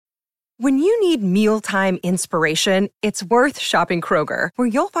When you need mealtime inspiration, it's worth shopping Kroger, where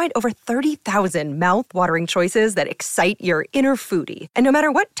you'll find over 30,000 mouth-watering choices that excite your inner foodie. And no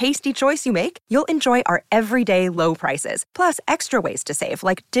matter what tasty choice you make, you'll enjoy our everyday low prices, plus extra ways to save,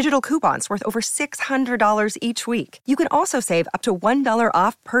 like digital coupons worth over $600 each week. You can also save up to $1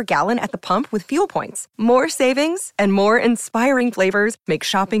 off per gallon at the pump with fuel points. More savings and more inspiring flavors make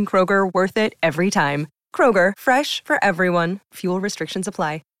shopping Kroger worth it every time. Kroger, fresh for everyone. Fuel restrictions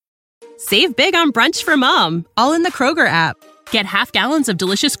apply. Save big on brunch for mom, all in the Kroger app. Get half gallons of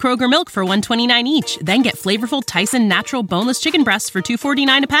delicious Kroger milk for $1.29 each. Then get flavorful Tyson natural boneless chicken breasts for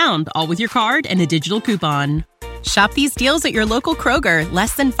 $2.49 a pound, all with your card and a digital coupon. Shop these deals at your local Kroger,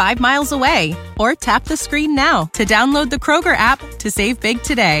 less than 5 miles away. Or tap the screen now to download the Kroger app to save big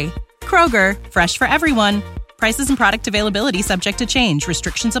today. Kroger, fresh for everyone. Prices and product availability subject to change.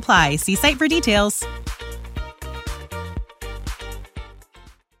 Restrictions apply. See site for details.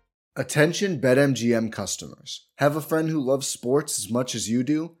 Attention BetMGM customers. Have a friend who loves sports as much as you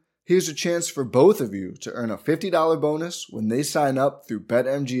do? Here's a chance for both of you to earn a $50 bonus when they sign up through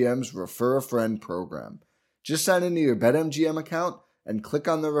BetMGM's Refer a Friend program. Just sign into your BetMGM account and click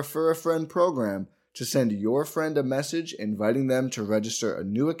on the Refer a Friend program to send your friend a message inviting them to register a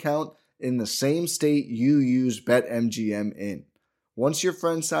new account in the same state you use BetMGM in. Once your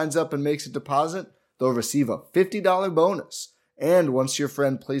friend signs up and makes a deposit, they'll receive a $50 bonus. And once your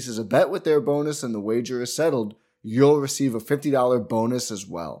friend places a bet with their bonus and the wager is settled, you'll receive a $50 bonus as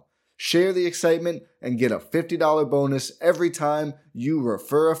well. Share the excitement and get a $50 bonus every time you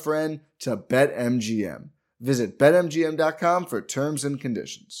refer a friend to BetMGM. Visit BetMGM.com for terms and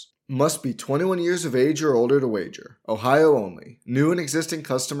conditions. Must be 21 years of age or older to wager. Ohio only. New and existing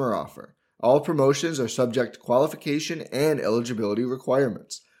customer offer. All promotions are subject to qualification and eligibility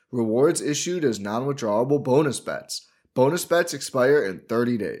requirements. Rewards issued as non-withdrawable bonus bets. Bonus bets expire in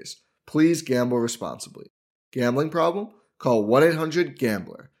 30 days. Please gamble responsibly. Gambling problem? Call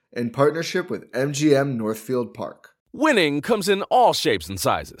 1-800-GAMBLER in partnership with MGM Northfield Park. Winning comes in all shapes and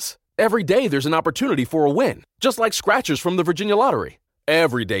sizes. Every day there's an opportunity for a win, just like scratchers from the Virginia Lottery.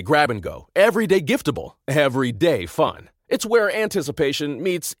 Every day grab and go, every day giftable, every day fun. It's where anticipation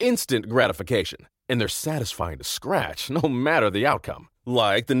meets instant gratification, and they're satisfying to scratch no matter the outcome.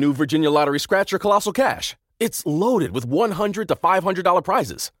 Like the new Virginia Lottery Scratcher Colossal Cash. It's loaded with $100 to $500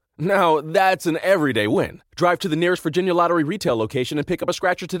 prizes. Now, that's an everyday win. Drive to the nearest Virginia Lottery retail location and pick up a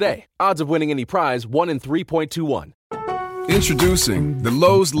scratcher today. Odds of winning any prize, 1 in 3.21. Introducing the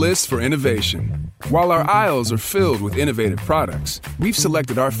Lowe's List for Innovation. While our aisles are filled with innovative products, we've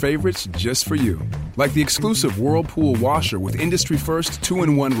selected our favorites just for you. Like the exclusive Whirlpool washer with industry-first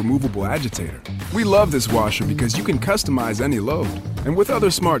 2-in-1 removable agitator. We love this washer because you can customize any load. And with other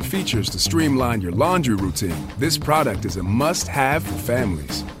smart features to streamline your laundry routine, this product is a must-have for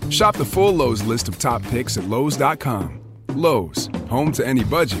families. Shop the full Lowe's list of top picks at Lowe's.com. Lowe's, home to any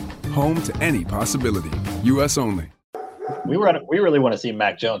budget, home to any possibility. U.S. only. We really want to see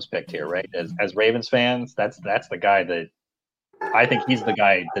Mac Jones picked here, right? As Ravens fans, that's the guy that I think he's the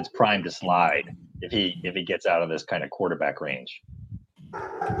guy that's primed to slide if he gets out of this kind of quarterback range.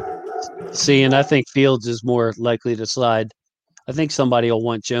 See, and I think Fields is more likely to slide. I think somebody will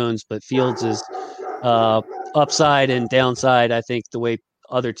want Jones, but Fields is upside and downside. I think the way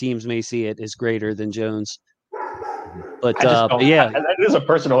other teams may see it is greater than Jones. But yeah, that is a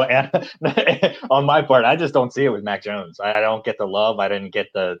personal on my part. I just don't see it with Mac Jones. I don't get the love. I didn't get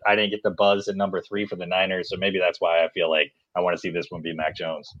the buzz at number 3 for the Niners. So maybe that's why I feel like I want to see this one be Mac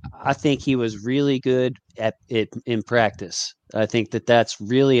Jones. I think he was really good at it in practice. I think that's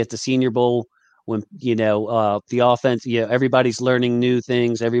really at the Senior Bowl when the offense. Yeah, everybody's learning new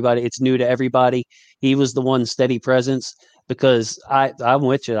things. It's new to everybody. He was the one steady presence because I'm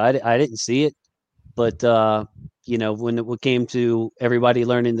with you. I didn't see it, but. When it came to everybody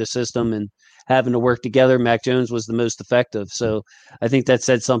learning the system and having to work together, Mac Jones was the most effective. So I think that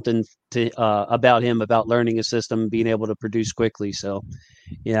said something about him, about learning a system and being able to produce quickly. So,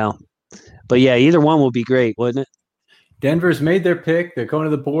 but yeah, either one will be great, wouldn't it? Denver's made their pick. They're going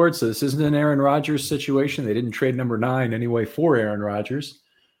to the board. So this isn't an Aaron Rodgers situation. They didn't trade number 9 anyway for Aaron Rodgers,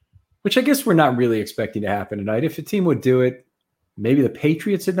 which I guess we're not really expecting to happen tonight. If a team would do it, maybe the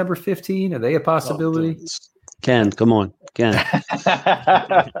Patriots at number 15. Are they a possibility? Ken, come on, Ken. Patrick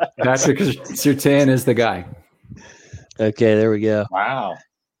Surtain is the guy. Okay, there we go. Wow.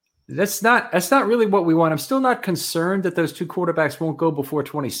 That's not really what we want. I'm still not concerned that those 2 quarterbacks won't go before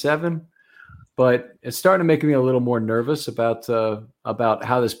 27, but it's starting to make me a little more nervous about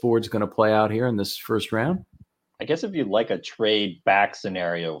how this board's going to play out here in this first round. I guess if you like a trade back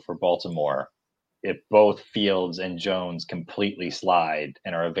scenario for Baltimore, if both Fields and Jones completely slide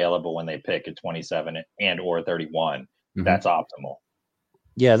and are available when they pick at 27 and or 31, that's optimal.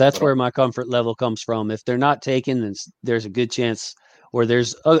 Yeah, that's where my comfort level comes from. If they're not taken, then there's a good chance, or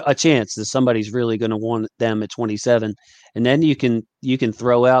there's a chance that somebody's really going to want them at 27, and then you can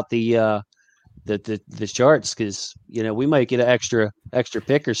throw out the charts, because we might get an extra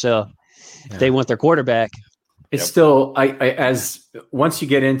pick or so if they want their quarterback. It's still, as once you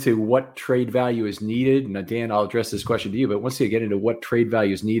get into what trade value is needed, and Dan, I'll address this question to you, but once you get into what trade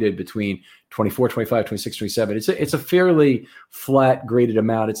value is needed between 24, 25, 26, 27, it's a fairly flat graded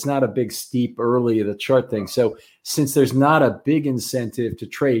amount. It's not a big steep early of the chart thing. So since there's not a big incentive to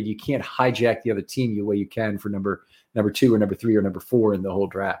trade, you can't hijack the other team the way you can for number 2 or number 3 or number 4 in the whole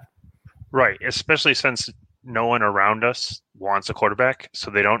draft. Right, especially since no one around us wants a quarterback, so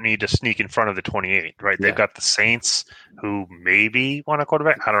they don't need to sneak in front of the 28, right? Yeah. They've got the Saints, who maybe want a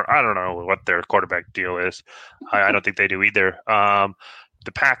quarterback. I don't know what their quarterback deal is. I don't think they do either.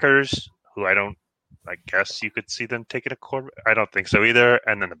 The Packers, who I guess you could see them taking a quarterback. I don't think so either.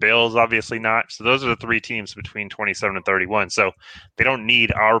 And then the Bills, obviously not. So those are the 3 teams between 27 and 31. So they don't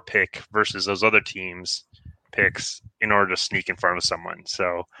need our pick versus those other teams' picks in order to sneak in front of someone.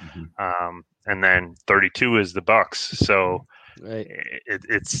 So, and then 32 is the Bucks. So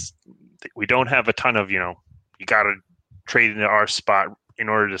it's we don't have a ton of, you got to trade into our spot in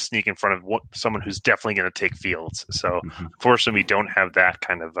order to sneak in front of someone who's definitely going to take Fields. So unfortunately, we don't have that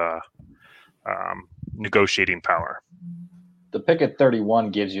kind of negotiating power. The pick at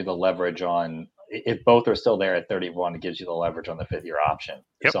 31 gives you the leverage on, if both are still there at 31, it gives you the leverage on the 5th-year option.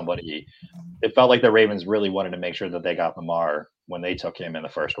 Yep. It felt like the Ravens really wanted to make sure that they got Lamar when they took him in the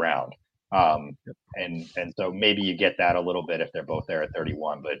first round. And so maybe you get that a little bit if they're both there at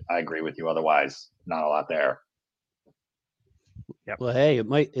 31, but I agree with you. Otherwise, not a lot there. Yep. Well, hey,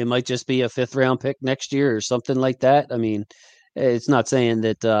 it might just be a 5th round pick next year or something like that. I mean, it's not saying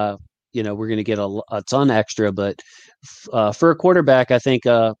that, we're going to get a ton extra, but for a quarterback, I think,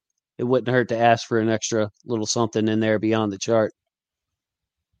 it wouldn't hurt to ask for an extra little something in there beyond the chart.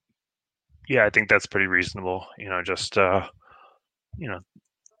 Yeah, I think that's pretty reasonable. They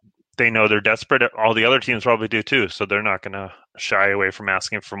know they're desperate. All the other teams probably do too, so they're not going to shy away from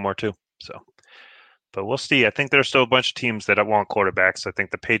asking for more too. So, but we'll see. I think there's still a bunch of teams that want quarterbacks. I think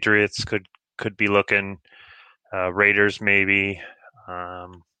the Patriots could be looking, Raiders maybe.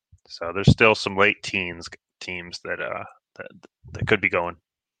 So there's still some late teams that could be going.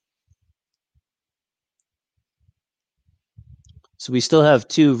 So we still have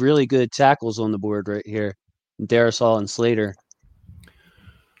 2 really good tackles on the board right here, Darrisaw and Slater.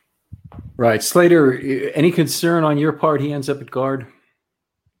 Right. Slater, any concern on your part he ends up at guard?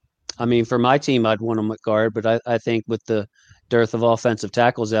 I mean, for my team, I'd want him at guard, but I think with the dearth of offensive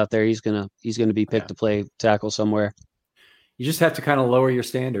tackles out there, he's gonna be picked to play tackle somewhere. You just have to kind of lower your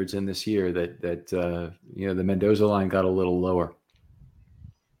standards in this year that the Mendoza line got a little lower.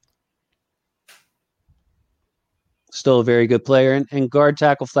 Still a very good player, and guard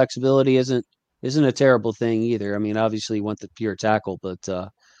tackle flexibility isn't a terrible thing either. I mean, obviously you want the pure tackle, but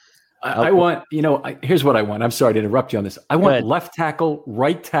I want, here's what I want. I'm sorry to interrupt you on this. I want left tackle,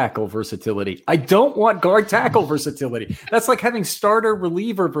 right tackle versatility. I don't want guard tackle versatility. That's like having starter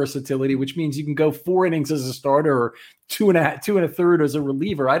reliever versatility, which means you can go 4 innings as a starter or 2 1/3 as a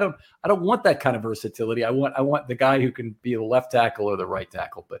reliever. I don't want that kind of versatility. I want the guy who can be the left tackle or the right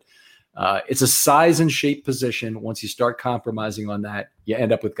tackle, but it's a size and shape position. Once you start compromising on that, you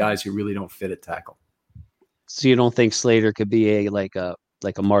end up with guys who really don't fit at tackle. So you don't think Slater could be like a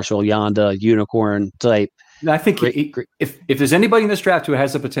Marshall Yanda unicorn type? No, I think if there's anybody in this draft who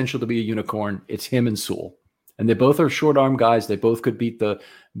has the potential to be a unicorn, it's him and Sewell. And they both are short arm guys. They both could beat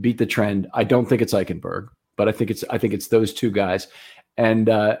the trend. I don't think it's Eichenberg, but I think it's those 2 guys. And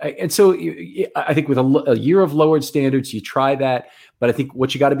so I think with a year of lowered standards, you try that. But I think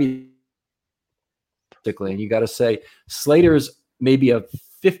what you got to be, and you got to say Slater's maybe a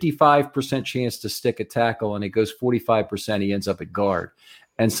 55% chance to stick a tackle, and it goes 45%. He ends up at guard.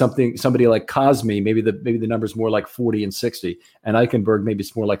 And somebody like Cosme, maybe the number's more like 40 and 60, and Eichenberg maybe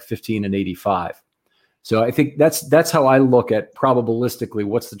it's more like 15 and 85. So I think that's how I look at probabilistically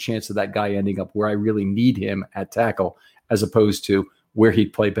what's the chance of that guy ending up where I really need him at tackle, as opposed to where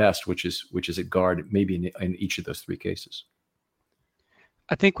he'd play best, which is at guard, maybe in each of those 3 cases.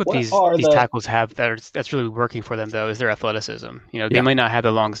 I think what these tackles have that's really working for them, though, is their athleticism. They might not have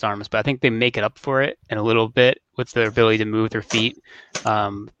the longest arms, but I think they make it up for it in a little bit with their ability to move their feet,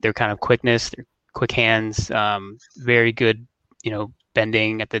 their kind of quickness, their quick hands, very good,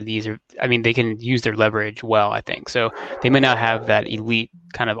 bending at the knees. They can use their leverage well, I think. So they may not have that elite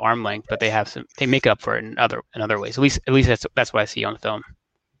kind of arm length, but they make up for it in other ways. At least that's what I see on the film.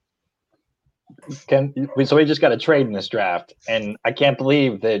 So we just got a trade in this draft, and I can't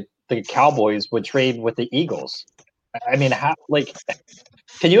believe that the Cowboys would trade with the Eagles. I mean,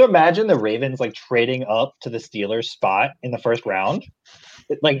 can you imagine the Ravens trading up to the Steelers spot in the first round?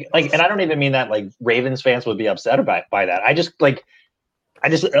 And I don't even mean that Ravens fans would be upset by that.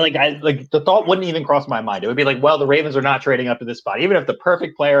 The thought wouldn't even cross my mind. It would be the Ravens are not trading up to this spot. Even if the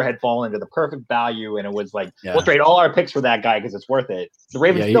perfect player had fallen to the perfect value and it was we'll trade all our picks for that guy because it's worth it. The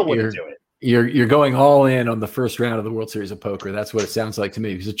Ravens still wouldn't do it. You're going all in on the first round of the World Series of Poker. That's what it sounds like to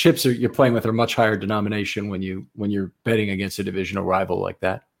me, because the chips you're playing with are much higher denomination when you're betting against a divisional rival like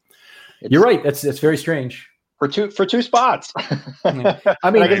that. You're right. That's very strange. For two spots. I mean,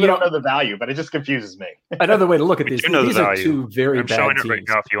 I guess we don't know the value, but it just confuses me. Another way to look at this. These are two very I'm bad showing teams. it right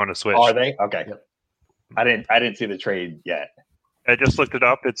now if you want to switch. Oh, are they? Okay. Yep. I didn't see the trade yet. I just looked it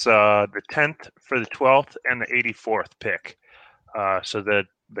up. It's the 10th for the 12th and the 84th pick. So the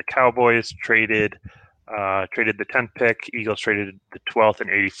Cowboys traded the 10th pick. Eagles traded the 12th and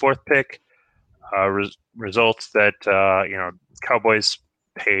 84th pick. Results that Cowboys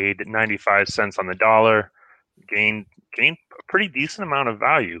paid 95 cents on the dollar, gained a pretty decent amount of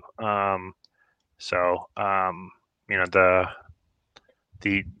value.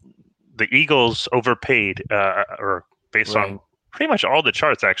 The Eagles overpaid, or based on pretty much all the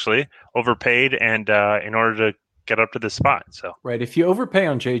charts actually overpaid, and in order to get up to this spot. So right, if you overpay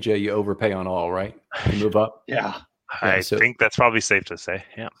on JJ, you overpay on all, right? You move up. Yeah, I think that's probably safe to say.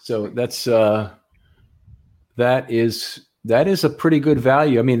 Yeah. So that's that is a pretty good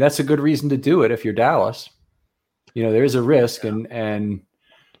value. I mean, that's a good reason to do it if you're Dallas. There is a risk, and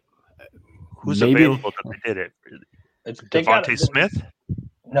who's available that they did it? It's Devontae Smith.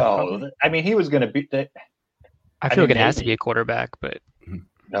 No, I mean he was going to be. I feel like it has to be a quarterback, but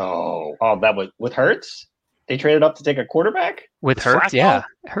no. Oh, that was with Hurts. They traded up to take a quarterback with Hurts. Flacco? Yeah,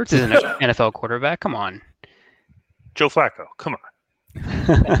 Hurts is an NFL quarterback. Come on, Joe Flacco. Come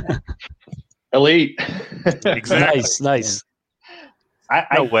on, elite. Exactly. Nice.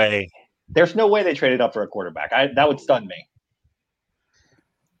 No way. There's no way they traded up for a quarterback. That would stun me.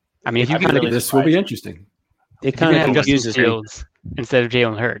 I mean, if you can, this will be interesting. It kind of Justin Fields instead of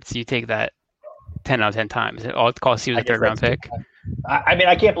Jalen Hurts. You take that 10 out of 10 times. All it costs you is a third round pick. I mean,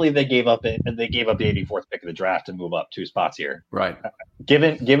 I can't believe they gave up the 84th pick of the draft to move up 2 spots here. Right.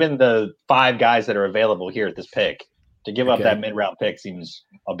 Given the 5 guys that are available here at this pick, to give up that mid-round pick seems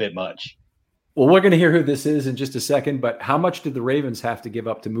a bit much. Well, we're going to hear who this is in just a second, but how much did the Ravens have to give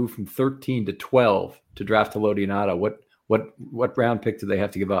up to move from 13 to 12 to draft Haloti Ngata? What round pick did they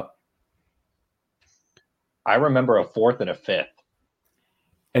have to give up? I remember a 4th and a 5th.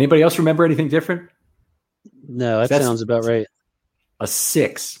 Anybody else remember anything different? No, that sounds about right. A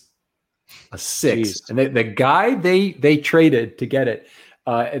 6. Jeez. And the guy they traded to get it,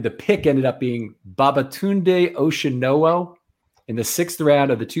 the pick ended up being Babatunde Oshinowo in the 6th round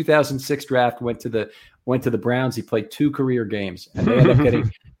of the 2006 draft. Went to the Browns. He played 2 career games, and they ended up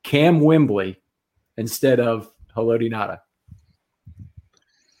getting Cam Wembley instead of Haloti Ngata.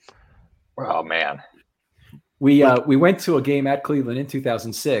 Oh man. We went to a game at Cleveland in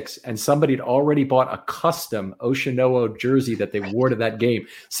 2006, and somebody had already bought a custom Oshinowo jersey that they wore to that game.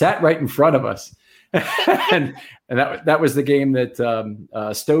 Sat right in front of us, and that was the game that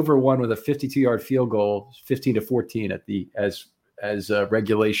Stover won with a 52-yard field goal, 15-14 at as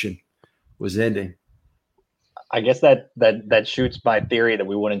regulation was ending. I guess that shoots my theory that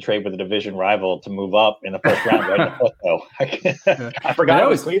we wouldn't trade with a division rival to move up in the first round. Right? I forgot it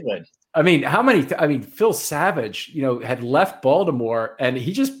was Cleveland. I mean, Phil Savage, had left Baltimore and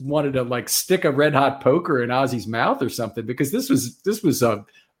he just wanted to stick a red hot poker in Ozzy's mouth or something, because this was a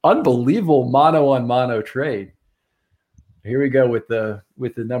unbelievable mano on mano trade. Here we go with the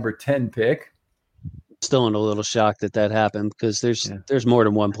number 10 pick. Still in a little shock that happened, because there's more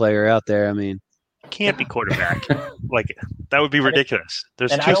than one player out there. I mean, can't be quarterback. That would be ridiculous.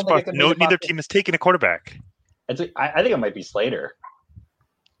 There's 2 spots. Neither team is taking a quarterback. I think it might be Slater.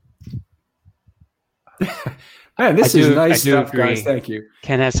 Man, this is nice stuff, guys. Thank you.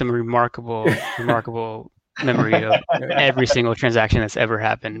 Ken has some remarkable memory of every single transaction that's ever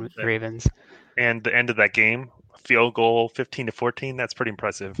happened with the Ravens. And the end of that game, field goal 15-14. That's pretty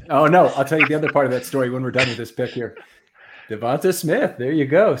impressive. Oh no, I'll tell you the other part of that story when we're done with this pick here. Devonta Smith. There you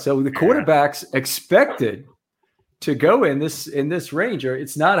go. So the quarterbacks expected to go in this range, or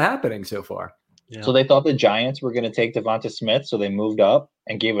it's not happening so far. Yeah. So they thought the Giants were going to take Devonta Smith, so they moved up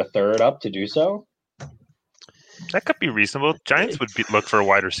and gave a 3rd up to do so. That could be reasonable. Giants would look for a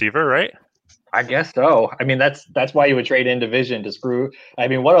wide receiver, right? I guess so. I mean, that's why you would trade in division to screw. I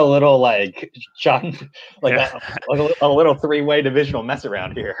mean, what a little like John, like a little three-way divisional mess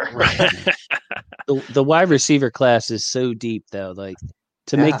around here. The wide receiver class is so deep, though. Like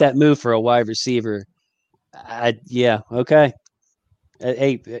to make that move for a wide receiver, okay.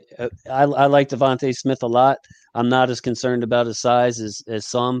 Hey, I like Devontae Smith a lot. I'm not as concerned about his size as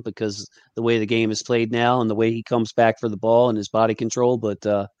some because the way the game is played now and the way he comes back for the ball and his body control. But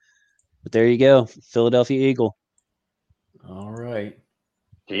there you go, Philadelphia Eagle. All right.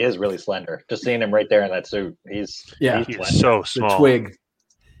 He is really slender. Just seeing him right there in that suit, he's so small. The twig.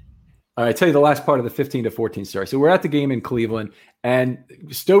 All right, I tell you the last part of the 15-14 story. So we're at the game in Cleveland, and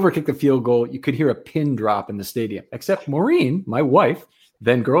Stover kicked the field goal. You could hear a pin drop in the stadium, except Maureen, my wife,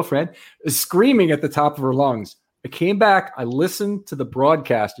 then girlfriend, is screaming at the top of her lungs. I came back. I listened to the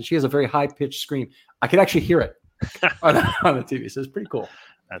broadcast, and she has a very high-pitched scream. I could actually hear it on the TV, so it's pretty cool.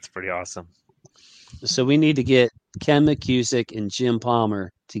 That's pretty awesome. So we need to get Ken McCusick and Jim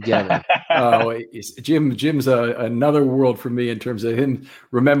Palmer together. Jim's another world for me in terms of him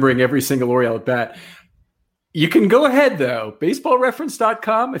remembering every single Oriole at bat. You can go ahead, though.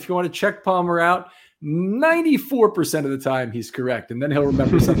 BaseballReference.com, if you want to check Palmer out. 94% of the time he's correct. And then he'll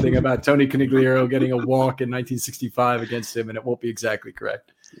remember something about Tony Conigliaro getting a walk in 1965 against him, and it won't be exactly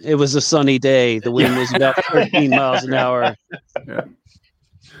correct. It was a sunny day. The wind was about 13 miles an hour. Yeah.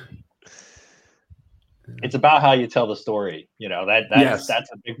 It's about how you tell the story. You know,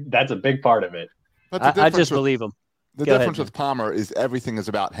 that's a big part of it. I just believe him. The difference with Palmer is everything is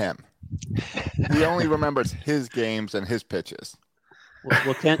about him. He only remembers his games and his pitches.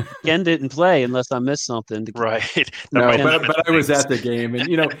 Well, Ken didn't play unless I missed something. Right. No, but I was at the game, and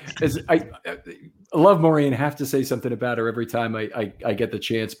I love Maureen. Have to say something about her every time I get the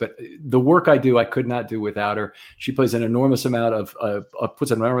chance. But the work I do, I could not do without her. She plays an enormous amount puts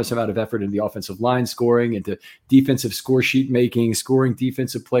an enormous amount of effort in the offensive line scoring, into defensive score sheet making, scoring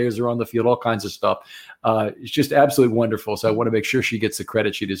defensive players are on the field, all kinds of stuff. It's just absolutely wonderful. So I want to make sure she gets the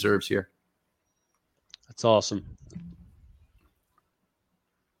credit she deserves here. That's awesome.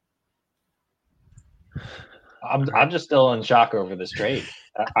 I'm just still in shock over this trade.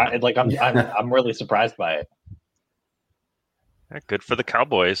 I'm really surprised by it. Good for the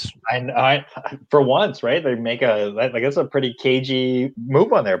Cowboys. I for once, right? They make a pretty cagey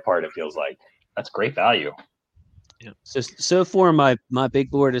move on their part. It feels like that's great value. Yeah. So far, my big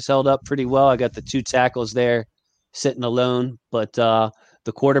board is held up pretty well. I got the 2 tackles there sitting alone, but the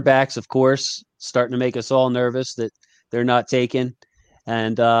quarterbacks, of course, starting to make us all nervous that they're not taken.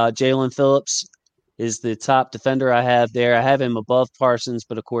 And Jalen Phillips is the top defender I have there. I have him above Parsons,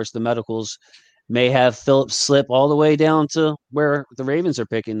 but of course the medicals may have Phillips slip all the way down to where the Ravens are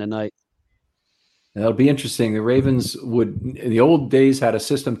picking tonight. That'll be interesting. The Ravens would, in the old days, had a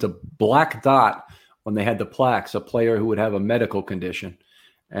system to black dot when they had the plaques, a player who would have a medical condition.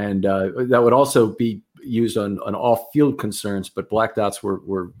 And that would also be used on off-field concerns, but black dots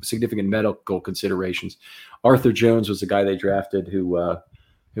were significant medical considerations. Arthur Jones was the guy they drafted who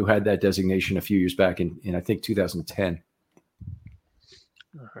had that designation a few years back in I think 2010.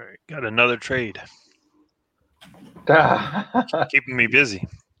 All right, got another trade. Keeping me busy. Do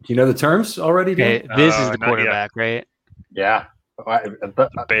you know the terms already? Okay, this is the quarterback, right? Yeah.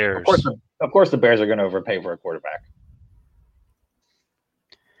 The Bears. Of course, the Bears are going to overpay for a quarterback.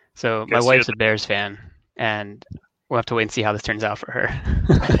 So my wife's a Bears fan, and we'll have to wait and see how this turns out for her.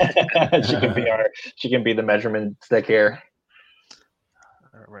 She can be the measurement stick here.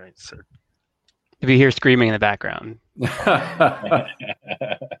 All right, so if you hear screaming in the background. All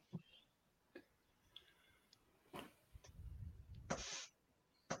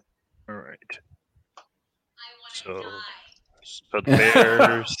right. So the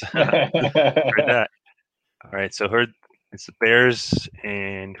Bears. Heard that. All right, so it's the Bears,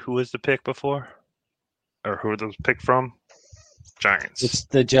 and who was the pick before? Or who were those picked from? Giants. It's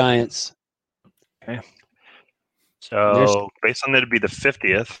the Giants. Okay. So based on that, it'd be the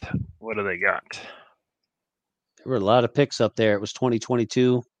 50th. What do they got? There were a lot of picks up there. It was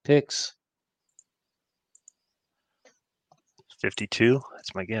 2022 picks. 52.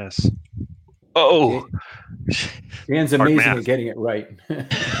 That's my guess. Oh, Dan's amazing at getting it right.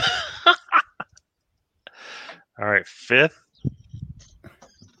 All right, 5th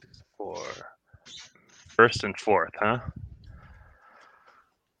for 1st and 4th, huh?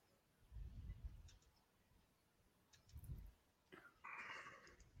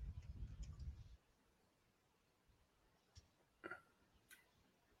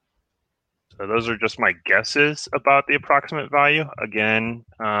 So those are just my guesses about the approximate value. Again,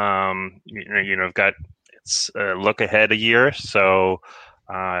 I've got it's a look ahead a year, so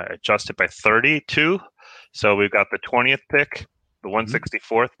adjusted by 32. So we've got the 20th pick, the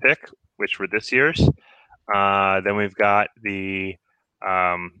 164th pick, which were this year's. Then we've got the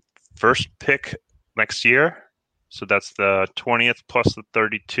first pick next year. So that's the 20th plus the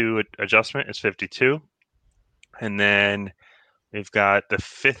 32 adjustment is 52. And then we've got the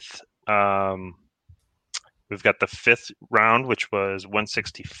fifth round, which was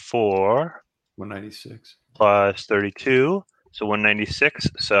 164. 196. Plus 32. So 196.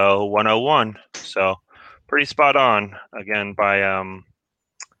 So 101. So pretty spot on again by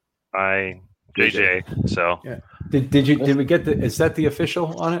JJ. So yeah. Did we get is that the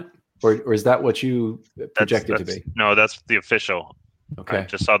official on it? Or is that what you projected to be? No, that's the official. Okay. I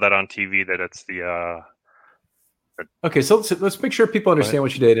just saw that on TV that it's the Okay, so let's make sure people understand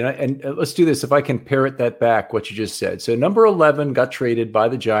what you did, and let's do this. If I can parrot that back, what you just said. So number 11 got traded by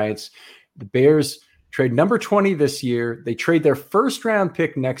the Giants. The Bears trade number 20 this year. They trade their first round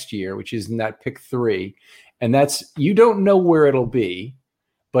pick next year, which is in that pick 3, and that's you don't know where it'll be,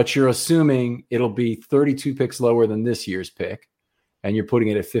 but you're assuming it'll be 32 picks lower than this year's pick, and you're putting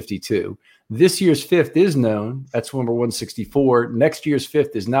it at 52. This year's 5th is known. That's number 164. Next year's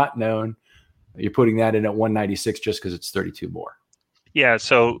 5th is not known. You're putting that in at 196 just because it's 32 more. Yeah,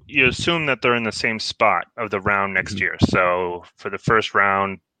 so you assume that they're in the same spot of the round next year. So for the first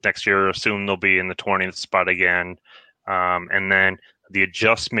round next year, assume they'll be in the 20th spot again. And then the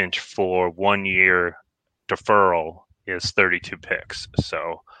adjustment for 1 year deferral is 32 picks.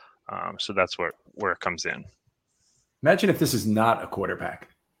 So so that's where it comes in. Imagine if this is not a quarterback.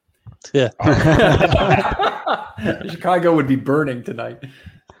 Yeah. Chicago would be burning tonight.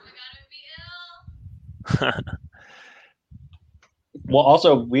 Well,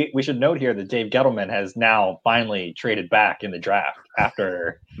 also we should note here that Dave Gettleman has now finally traded back in the draft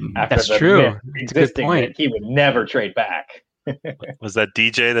after That's the true. myth That's a good existing point. that he would never trade back. Was that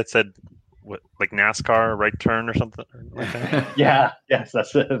DJ that said like NASCAR right turn or something like that? Yes,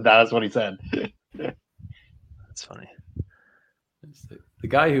 that's what he said. That's funny. The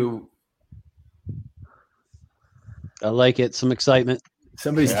guy who I like it. Some excitement.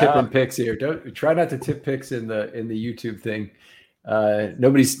 Somebody's tipping picks here. Don't try not to tip picks in the YouTube thing.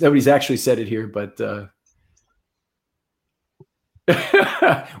 Nobody's actually said it here, but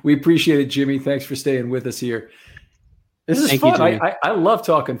we appreciate it, Jimmy. Thanks for staying with us here. This is Thank fun. you, I love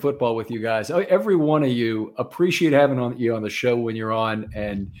talking football with you guys. Every one of you appreciate having you on the show when you're on,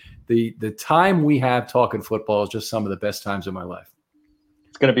 and the time we have talking football is just some of the best times of my life.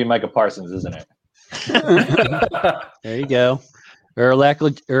 It's going to be Micah Parsons, isn't it? There you go.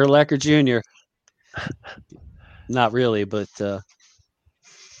 Urlacher Jr. Not really, but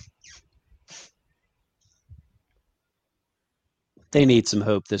they need some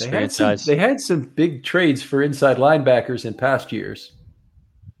hope this franchise. They had some big trades for inside linebackers in past years.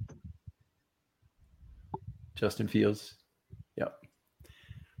 Justin Fields. Yep.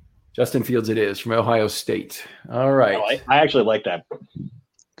 Justin Fields it is from Ohio State. All right. No, I actually like that.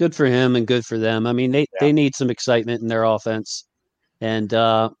 Good for him and good for them. I mean, they need some excitement in their offense. And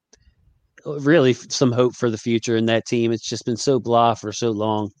really some hope for the future in that team. It's just been so blah for so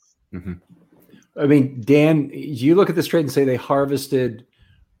long. Mm-hmm. I mean, Dan, you look at this trade and say they harvested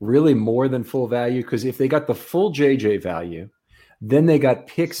really more than full value, because if they got the full JJ value, then they got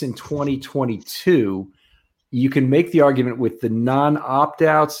picks in 2022. You can make the argument with the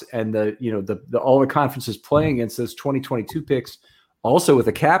non-opt-outs and the all the conferences playing against those 2022 picks, also with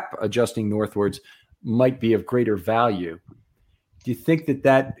a cap adjusting northwards, might be of greater value. Do you think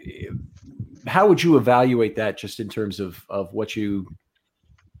that how would you evaluate that just in terms of what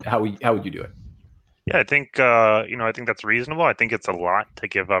how would you do it? Yeah, I think I think that's reasonable. I think it's a lot to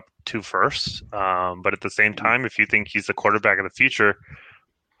give up 2 firsts, but at the same time, if you think he's the quarterback of the future,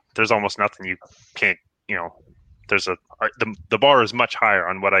 there's almost nothing you can't. There's the bar is much higher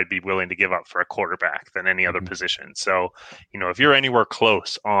on what I'd be willing to give up for a quarterback than any other position. So, if you're anywhere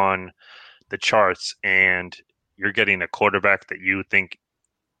close on the charts and you're getting a quarterback that you think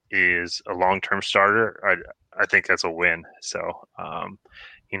is a long-term starter, I think that's a win. So,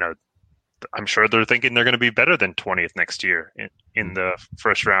 I'm sure they're thinking they're going to be better than 20th next year in the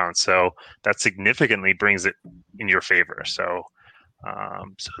first round. So that significantly brings it in your favor. So,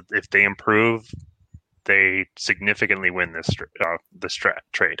 so if they improve, they significantly win this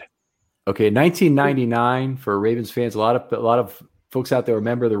trade. Okay, 1999 for Ravens fans. A lot of folks out there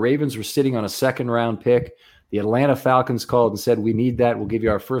remember the Ravens were sitting on a second-round pick. The Atlanta Falcons called and said, "We need that. We'll give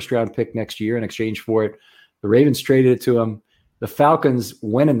you our first-round pick next year in exchange for it." The Ravens traded it to them. The Falcons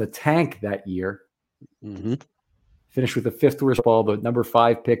went in the tank that year, finished with the 5th worst ball, the number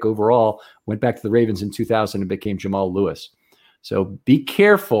 5 pick overall, went back to the Ravens in 2000 and became Jamal Lewis. So be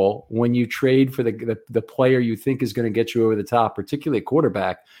careful when you trade for the player you think is going to get you over the top, particularly a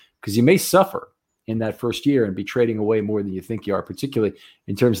quarterback, because you may suffer in that first year and be trading away more than you think you are, particularly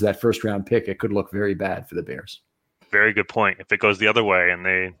in terms of that first round pick. It could look very bad for the Bears. Very good point. If it goes the other way and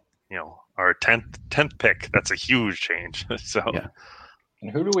they, are 10th pick, that's a huge change. So, yeah. And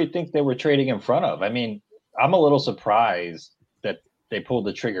who do we think they were trading in front of? I mean, I'm a little surprised that they pulled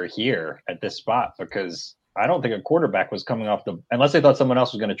the trigger here at this spot, because I don't think a quarterback was coming off unless they thought someone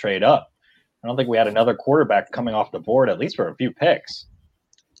else was going to trade up. I don't think we had another quarterback coming off the board, at least for a few picks.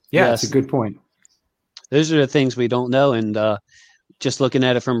 Yeah, that's a good point. Those are the things we don't know. And just looking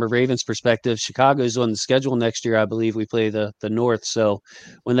at it from a Ravens perspective, Chicago's on the schedule next year. I believe we play the North. So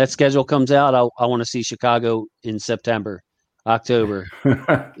when that schedule comes out, I want to see Chicago in September, October.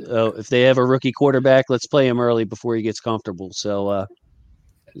 If they have a rookie quarterback, let's play him early before he gets comfortable. So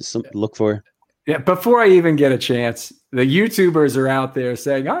look for. Yeah, before I even get a chance, the YouTubers are out there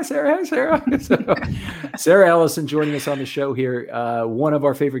saying, "Hi, Sarah. Hi, Sarah." So, Sarah Ellison joining us on the show here. One of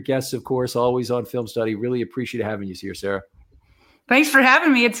our favorite guests, of course, always on Film Study. Really appreciate having you here, Sarah. Thanks for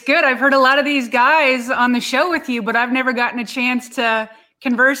having me. It's good. I've heard a lot of these guys on the show with you, but I've never gotten a chance to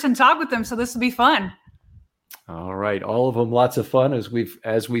converse and talk with them. So this will be fun. All right. All of them, lots of fun, as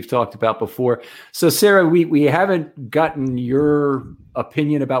we've talked about before. So, Sarah, we haven't gotten your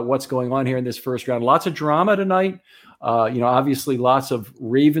opinion about what's going on here in this first round. Lots of drama tonight. Obviously lots of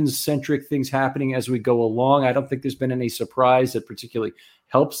Ravens-centric things happening as we go along. I don't think there's been any surprise that particularly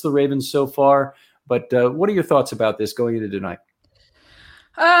helps the Ravens so far. But what are your thoughts about this going into tonight?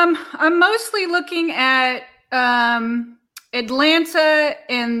 I'm mostly looking at Atlanta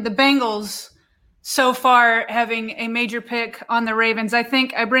and the Bengals so far having a major pick on the Ravens. I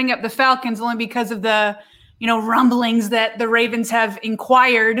think I bring up the Falcons only because of the, rumblings that the Ravens have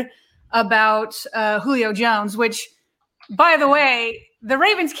inquired about Julio Jones, which, by the way, the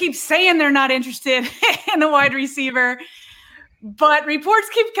Ravens keep saying they're not interested in a wide receiver, but reports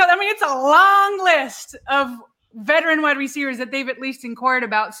keep coming. I mean, it's a long list of veteran wide receivers that they've at least inquired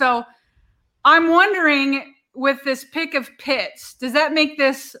about. So I'm wondering, with this pick of Pitts, does that make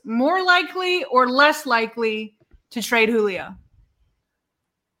this more likely or less likely to trade Julio?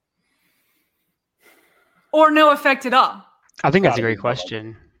 Or no effect at all? I think that's a great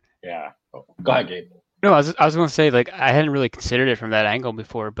question. Yeah. Go ahead, Gabe. No, I was going to say, I hadn't really considered it from that angle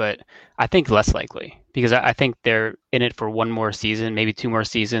before, but I think less likely, because I think they're in it for one more season, maybe 2 more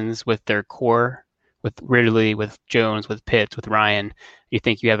seasons with their core, with Ridley, with Jones, with Pitts, with Ryan. You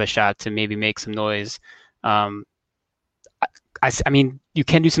think you have a shot to maybe make some noise. I mean, you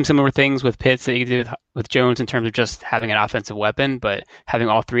can do some similar things with Pitts that you did with Jones in terms of just having an offensive weapon, but having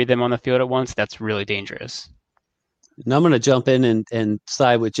all 3 of them on the field at once, that's really dangerous. And I'm going to jump in and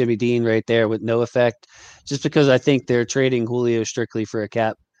side with Jimmy Dean right there with no effect, just because I think they're trading Julio strictly for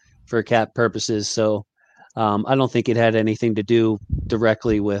cap purposes. So I don't think it had anything to do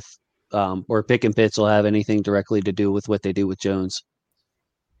directly with, or pick and Pitts will have anything directly to do with what they do with Jones.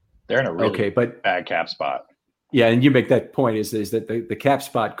 They're in a really bad cap spot. Yeah, and you make that point is that the cap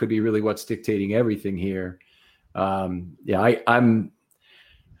spot could be really what's dictating everything here. I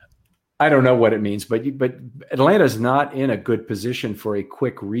don't know what it means, but Atlanta's not in a good position for a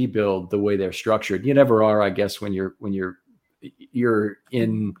quick rebuild the way they're structured. You never are, I guess, when you're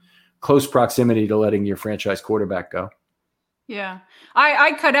in close proximity to letting your franchise quarterback go. Yeah,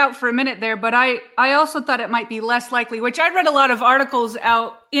 I cut out for a minute there, but I also thought it might be less likely, which I read a lot of articles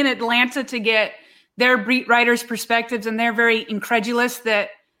out in Atlanta to get their beat writers' perspectives, and they're very incredulous that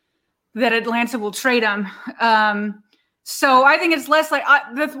Atlanta will trade them. So I think it's less like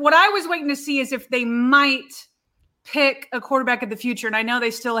what I was waiting to see is if they might pick a quarterback of the future. And I know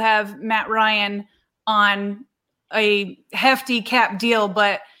they still have Matt Ryan on a hefty cap deal,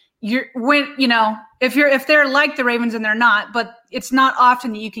 but if they're like the Ravens, and they're not, but it's not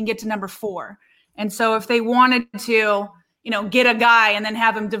often that you can get to number 4. And so if they wanted to, get a guy and then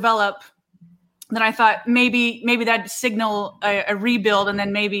have him develop, then I thought maybe that'd signal a rebuild, and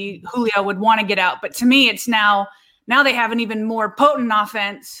then maybe Julio would want to get out. But to me, it's now they have an even more potent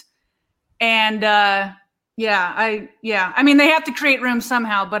offense. And I mean, they have to create room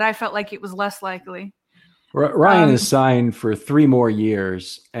somehow, but I felt like it was less likely. Ryan is signed for 3 more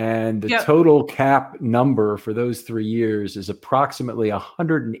years, and the total cap number for those 3 years is approximately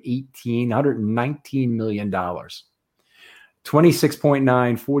 $119 million. 26.9,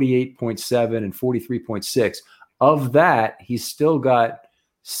 48.7, and 43.6. Of that, he's still got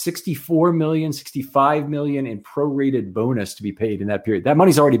 $64 million, $65 million in prorated bonus to be paid in that period. That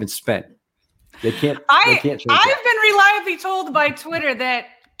money's already been spent. They can't change I've been might be told by Twitter that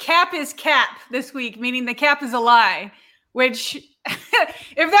cap is cap this week, meaning the cap is a lie, which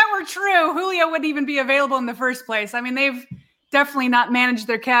if that were true, Julio wouldn't even be available in the first place. I mean, they've definitely not managed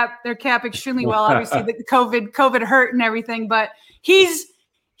their cap extremely well. Obviously, the COVID hurt and everything, but he's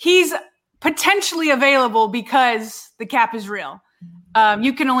potentially available because the cap is real.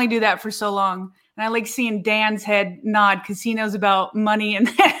 You can only do that for so long. And I like seeing Dan's head nod because he knows about money and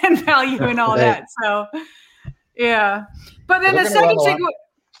value and all that. So, yeah. But then the second takeaway.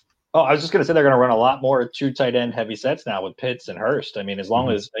 Oh, I was just going to say they're going to run a lot more 2 tight end heavy sets now with Pitts and Hurst. I mean, as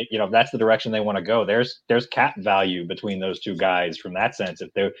long as that's the direction they want to go, there's cap value between those two guys from that sense.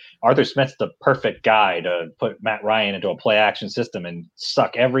 If Arthur Smith's the perfect guy to put Matt Ryan into a play action system and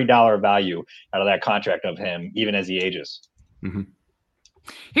suck every dollar of value out of that contract of him, even as he ages. Mm-hmm.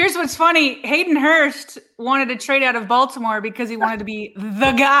 Here's what's funny. Hayden Hurst wanted to trade out of Baltimore because he wanted to be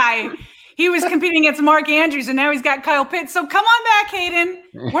the guy. He was competing against Mark Andrews, and now he's got Kyle Pitts. So come on back, Hayden.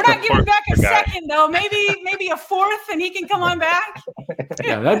 We're not giving back a second, though. Maybe a fourth, and he can come on back.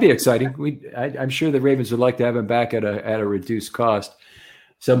 Yeah, that'd be exciting. I'm sure the Ravens would like to have him back at a reduced cost.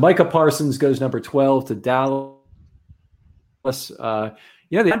 So Micah Parsons goes number 12 to Dallas. The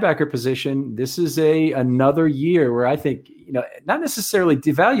linebacker position, this is another year where I think, not necessarily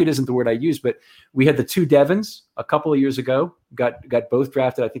devalued isn't the word I use, but we had the 2 Devons a couple of years ago, got both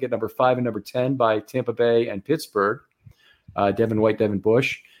drafted, I think, at number 5 and number 10 by Tampa Bay and Pittsburgh, Devin White, Devin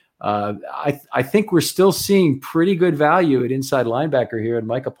Bush. I think we're still seeing pretty good value at inside linebacker here, and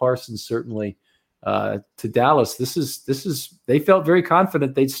Micah Parsons certainly to Dallas. This is they felt very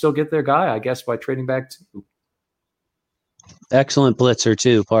confident they'd still get their guy, I guess, by trading back 2. Excellent blitzer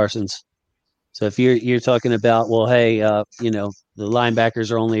too, Parsons. So if you're talking about, well, hey, the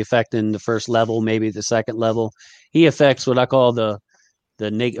linebackers are only affecting the first level, maybe the second level. He affects what I call the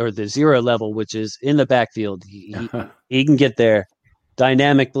 0 level, which is in the backfield. He can get there.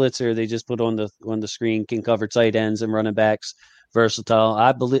 Dynamic blitzer. They just put on the screen, can cover tight ends and running backs. Versatile.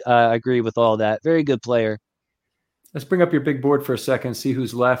 I agree with all that. Very good player. Let's bring up your big board for a second, see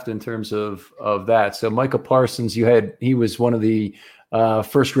who's left in terms of that. So Micah Parsons, he was one of the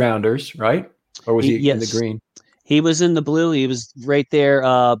first rounders, right? Or was he in the green? He was in the blue. He was right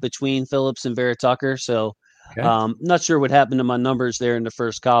there between Phillips and Vera Tucker. So not sure what happened to my numbers there in the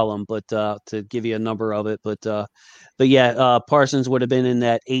first column, but to give you a number of it. But Parsons would have been in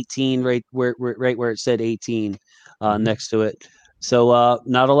that 18 right where it said 18 next to it. So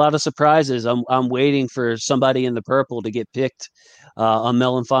not a lot of surprises. I'm waiting for somebody in the purple to get picked. A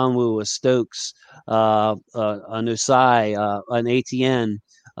Melanfonwu, a Stokes, an Usai, an ATN,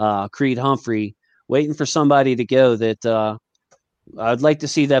 Creed Humphrey. Waiting for somebody to go that I'd like to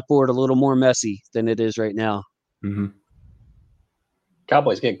see that board a little more messy than it is right now. Mm-hmm.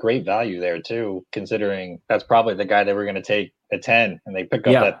 Cowboys get great value there too, considering that's probably the guy they were going to take at 10, and they pick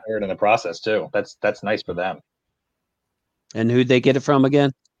up that third in the process too. That's nice for them. And who'd they get it from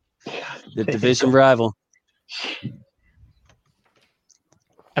again? The division rival.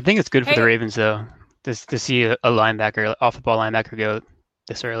 I think it's good for the Ravens, though, to see a linebacker, off-the-ball linebacker go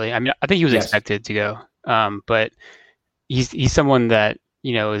this early. I mean, I think he was expected to go, but he's someone that,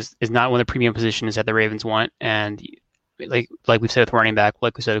 is not one of the premium positions that the Ravens want. And like we've said with running back,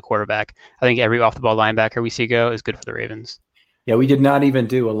 like we said with quarterback, I think every off-the-ball linebacker we see go is good for the Ravens. Yeah, we did not even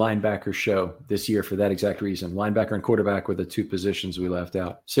do a linebacker show this year for that exact reason. Linebacker and quarterback were the 2 positions we left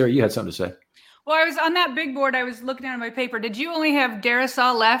out. Sarah, you had something to say. Well, I was on that big board. I was looking at my paper. Did you only have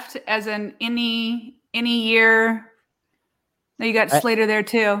Darisaw left as an any year? No, you got Slater there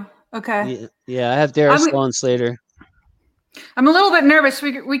too. Okay. Yeah, I have Darisaw and Slater. I'm a little bit nervous.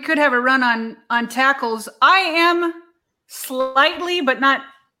 We could have a run on tackles. I am slightly, but not.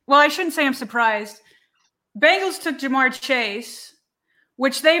 Well, I shouldn't say I'm surprised. Bengals took Jamar Chase,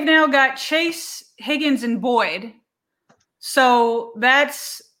 which they've now got Chase, Higgins, and Boyd. So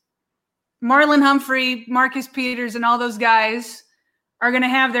that's Marlon Humphrey, Marcus Peters, and all those guys are going to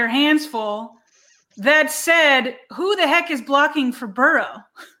have their hands full. That said, who the heck is blocking for Burrow?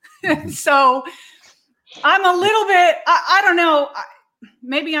 So I'm a little bit, I don't know.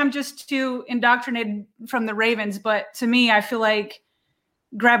 Maybe I'm just too indoctrinated from the Ravens, but to me, I feel like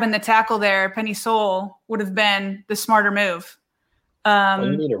grabbing the tackle there, Penny Sewell, would have been the smarter move.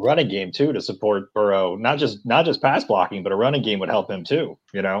 You need a running game too to support Burrow. Not just pass blocking, but a running game would help him too.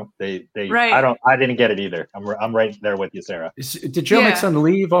 They right. I didn't get it either. I'm right there with you, Sarah. Did Joe Mixon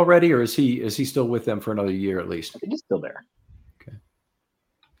leave already, or is he still with them for another year at least? I think he's still there. Okay.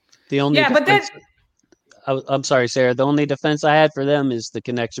 The only I'm sorry, Sarah. The only defense I had for them is the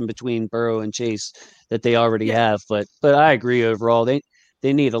connection between Burrow and Chase that they already have. But I agree overall.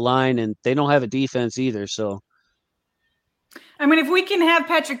 They need a line, and they don't have a defense either. So I mean, if we can have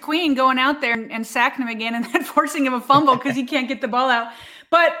Patrick Queen going out there and sacking him again and then forcing him a fumble because he can't get the ball out.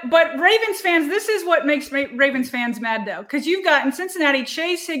 But Ravens fans, this is what makes Ravens fans mad, though, because you've got in Cincinnati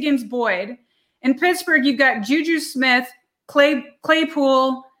Chase, Higgins, Boyd. In Pittsburgh, you've got Juju Smith,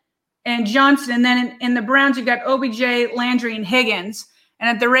 Claypool, and Johnson. And then in the Browns, you've got OBJ, Landry, and Higgins. And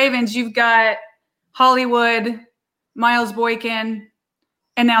at the Ravens, you've got Hollywood, Miles Boykin,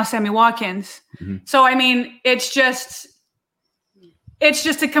 and now Sammy Watkins. Mm-hmm. So, I mean, it's just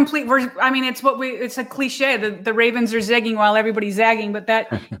a complete version. I mean, it's a cliche. The Ravens are zigging while everybody's zagging, but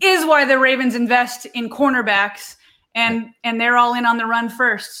that is why the Ravens invest in cornerbacks and they're all in on the run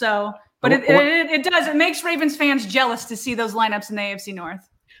first. So, but it makes Ravens fans jealous to see those lineups in the AFC North.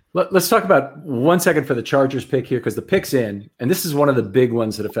 Let's talk about 1 second for the Chargers pick here, because the pick's in, and this is one of the big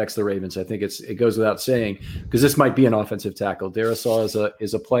ones that affects the Ravens. I think it goes without saying, because this might be an offensive tackle. Darrisaw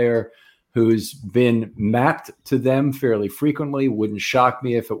is a player who's been mapped to them fairly frequently. Wouldn't shock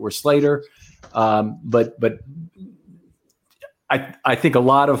me if it were Slater, but I think a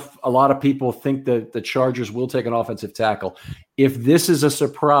lot of people think that the Chargers will take an offensive tackle. If this is a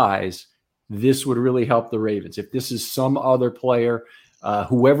surprise, this would really help the Ravens. If this is some other player,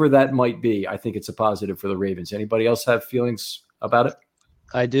 whoever that might be, I think it's a positive for the Ravens. Anybody else have feelings about it?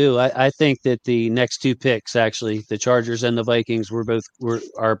 I do. I think that the next two picks, actually, the Chargers and the Vikings, are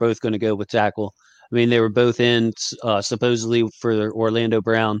both going to go with tackle. I mean, they were both in supposedly for Orlando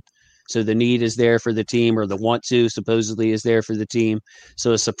Brown. So the need is there for the team, or the want to supposedly is there for the team.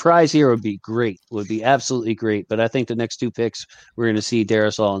 So a surprise here would be great, would be absolutely great. But I think the next two picks, we're going to see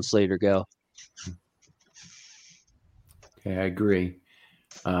Darrisaw and Slater go. Okay, I agree.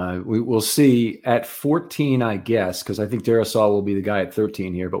 We will see at 14, I guess, because I think Darrisaw will be the guy at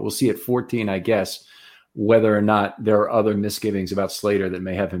 13 here, but we'll see at 14, I guess, whether or not there are other misgivings about Slater that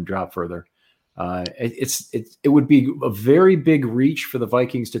may have him drop further. It would be a very big reach for the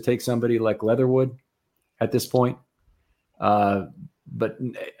Vikings to take somebody like Leatherwood at this point. But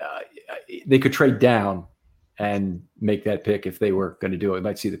they could trade down and make that pick if they were going to do it. We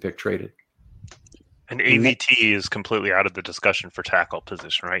might see the pick traded. And AVT is completely out of the discussion for tackle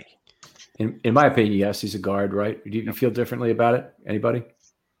position, right? In my opinion, yes, he's a guard, right? Do you feel differently about it? Anybody?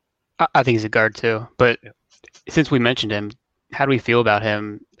 I think he's a guard too. But since we mentioned him, how do we feel about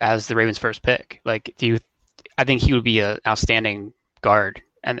him as the Ravens' first pick? Like, I think he would be an outstanding guard,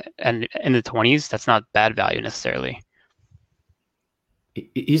 and in the 20s, that's not bad value necessarily.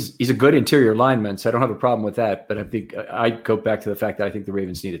 He's a good interior lineman, so I don't have a problem with that. But I think I go back to the fact that I think the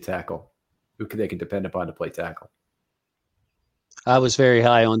Ravens need a tackle who they can depend upon to play tackle. I was very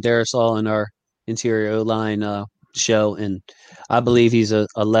high on Darrisaw in our interior O-line show, and I believe he's a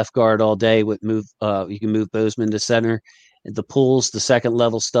left guard all day. You can move Bozeman to center. The pulls, the second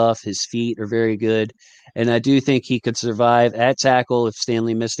level stuff, his feet are very good. And I do think he could survive at tackle if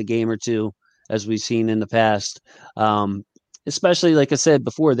Stanley missed a game or two, as we've seen in the past. Especially, like I said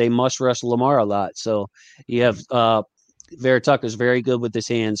before, they must rush Lamar a lot. So you have Vera Tucker's very good with his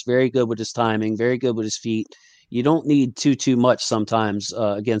hands, very good with his timing, very good with his feet. You don't need too much sometimes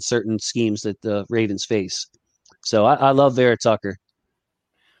against certain schemes that the Ravens face. So I love Vera Tucker.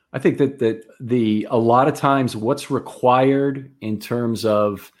 I think that a lot of times what's required in terms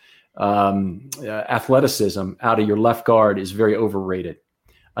of athleticism out of your left guard is very overrated.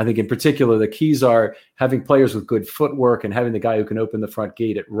 I think in particular, the keys are having players with good footwork and having the guy who can open the front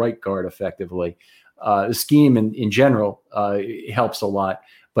gate at right guard effectively. The scheme in general helps a lot,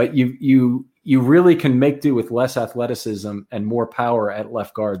 but you really can make do with less athleticism and more power at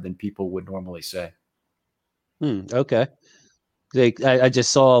left guard than people would normally say. Okay. I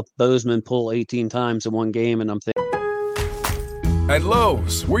just saw Bozeman pull 18 times in one game, and I'm thinking. At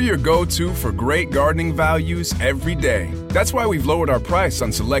Lowe's, we're your go-to for great gardening values every day. That's why we've lowered our price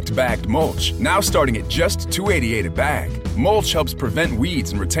on select bagged mulch, now starting at just $2.88 a bag. Mulch helps prevent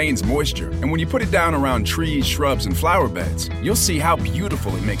weeds and retains moisture. And when you put it down around trees, shrubs, and flower beds, you'll see how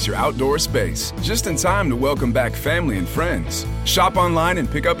beautiful it makes your outdoor space. Just in time to welcome back family and friends. Shop online and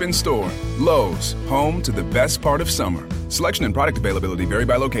pick up in store. Lowe's, home to the best part of summer. Selection and product availability vary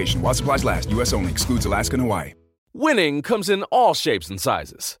by location. While supplies last, U.S. only. Excludes Alaska and Hawaii. Winning comes in all shapes and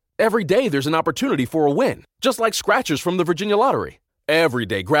sizes. Every day there's an opportunity for a win, just like scratchers from the Virginia Lottery. Every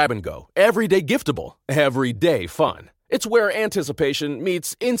day grab and go, every day giftable, every day fun. It's where anticipation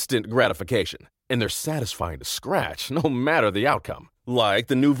meets instant gratification, and they're satisfying to scratch no matter the outcome. Like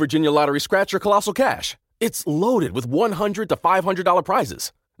the new Virginia Lottery Scratcher Colossal Cash. It's loaded with $100 to $500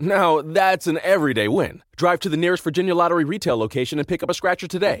 prizes. Now, that's an everyday win. Drive to the nearest Virginia Lottery retail location and pick up a scratcher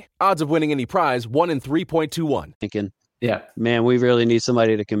today. Odds of winning any prize, 1 in 3.21. Thinking, yeah, man, we really need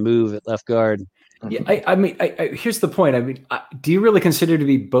somebody that can move at left guard. Yeah, I mean, here's the point. I mean, do you really consider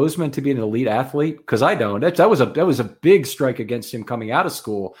Bozeman to be an elite athlete? Because I don't. That was a big strike against him coming out of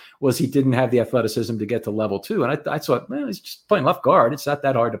school. Was he didn't have the athleticism to get to level 2, and I thought, well, he's just playing left guard. It's not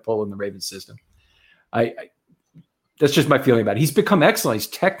that hard to pull in the Ravens system. That's just my feeling about it. He's become excellent. He's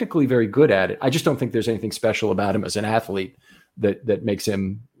technically very good at it. I just don't think there's anything special about him as an athlete that makes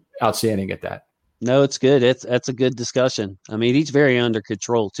him outstanding at that. No, it's good. That's a good discussion. I mean, he's very under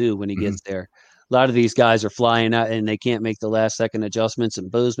control too when he gets there. A lot of these guys are flying out and they can't make the last second adjustments. And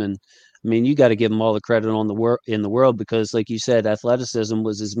Bozeman, I mean, you got to give him all the credit in the world because, like you said, athleticism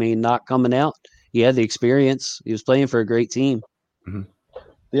was his main knock coming out. He had the experience. He was playing for a great team. Mm-hmm.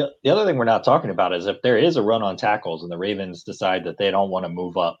 The other thing we're not talking about is if there is a run on tackles and the Ravens decide that they don't want to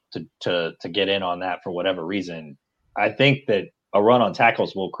move up to get in on that for whatever reason, I think that a run on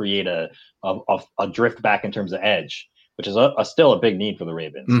tackles will create a drift back in terms of edge, which is still a big need for the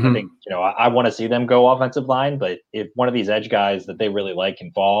Ravens. Mm-hmm. I think, I want to see them go offensive line, but if one of these edge guys that they really like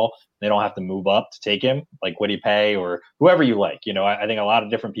can fall, they don't have to move up to take him, like Woody Pay or whoever you like. I think a lot of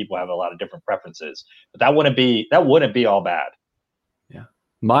different people have a lot of different preferences, but that wouldn't be all bad. Yeah.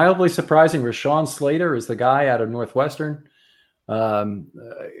 Mildly surprising, Rashawn Slater is the guy out of Northwestern. A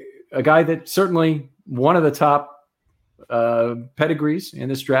guy that certainly one of the top pedigrees in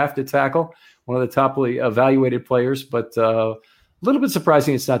this draft at tackle, one of the top evaluated players, but a little bit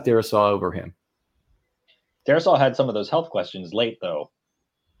surprising it's not Darrisaw over him. Darrisaw had some of those health questions late, though,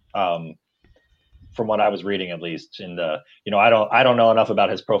 from what I was reading at least. And I don't know enough about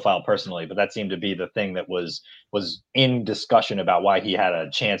his profile personally, but that seemed to be the thing that was in discussion about why he had a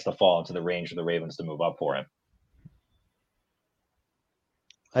chance to fall into the range for the Ravens to move up for him.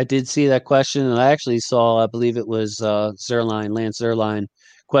 I did see that question, and I actually saw, I believe it was Lance Zierlein,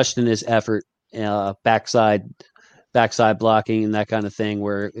 question his effort, backside blocking and that kind of thing,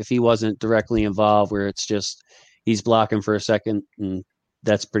 where if he wasn't directly involved, where it's just he's blocking for a second, and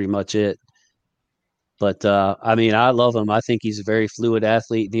that's pretty much it. But, I mean, I love him. I think he's a very fluid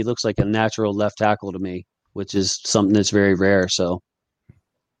athlete, and he looks like a natural left tackle to me, which is something that's very rare, so.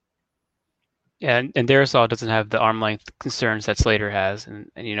 Yeah, and Darrisaw doesn't have the arm length concerns that Slater has, and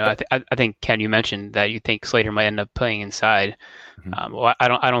I think Ken, you mentioned that you think Slater might end up playing inside. Mm-hmm. Well,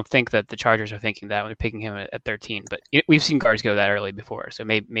 I don't think that the Chargers are thinking that when they're picking him at 13, but we've seen guards go that early before, so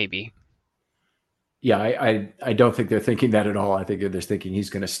maybe. Yeah, I don't think they're thinking that at all. I think they're just thinking he's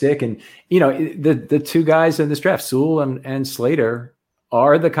going to stick, and the two guys in this draft, Sewell and Slater,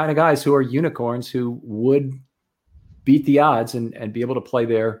 are the kind of guys who are unicorns who would beat the odds and be able to play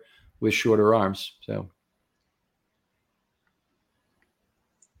there with shorter arms. So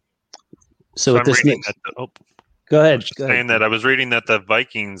with this next, go ahead. Saying that I was reading that the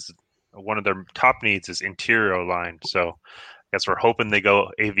Vikings, one of their top needs is interior line. So I guess we're hoping they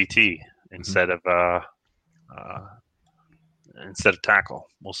go AVT instead of tackle.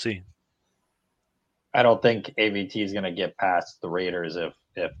 We'll see. I don't think AVT is going to get past the Raiders if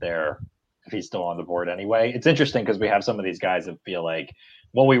he's still on the board anyway. It's interesting because we have some of these guys that feel like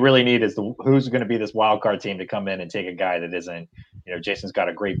what we really need is who's going to be this wild card team to come in and take a guy that isn't, Jason's got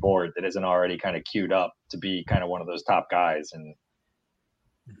a great board that isn't already kind of queued up to be kind of one of those top guys. And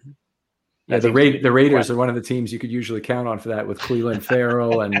yeah, the Raiders are one of the teams you could usually count on for that with Cleveland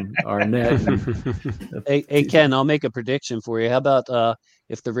Farrell and Arnett. Hey, Ken, I'll make a prediction for you. How about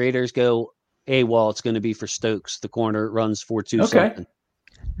if the Raiders go AWOL, it's going to be for Stokes. The corner runs 4.2 something.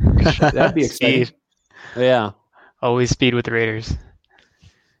 That'd be exciting. Speed. Yeah. Always speed with the Raiders.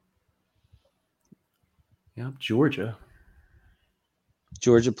 Yep, Georgia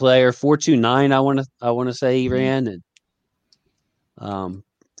player 4.29. I want to say he ran, and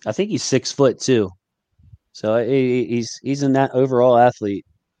I think he's 6 foot too. So he's in that overall athlete.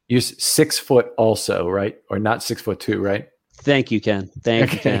 You're 6 foot also, right? Or not 6'2", right? Thank you, Ken.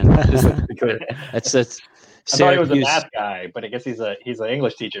 Thank you, Ken. That's I thought he was a math guy, but I guess he's an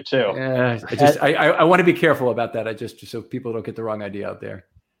English teacher too. Yeah, I want to be careful about that. Just so people don't get the wrong idea out there.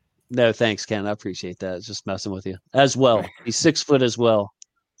 No, thanks, Ken. I appreciate that. It's just messing with you as well. He's 6 foot as well.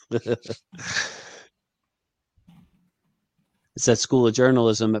 It's that School of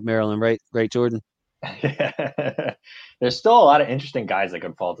Journalism at Maryland, right? Right, Jordan? There's still a lot of interesting guys that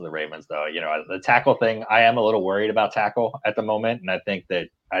could fall to the Ravens, though. The tackle thing, I am a little worried about tackle at the moment, and I think that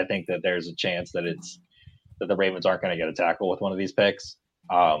there's a chance that the Ravens aren't going to get a tackle with one of these picks.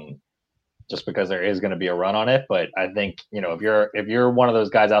 Just because there is going to be a run on it. But I think, if you're one of those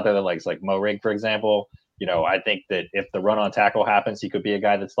guys out there that likes like Mo Rig, for example, I think that if the run on tackle happens, he could be a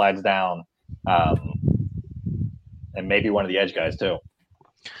guy that slides down, and maybe one of the edge guys too.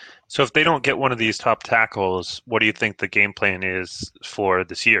 So if they don't get one of these top tackles, what do you think the game plan is for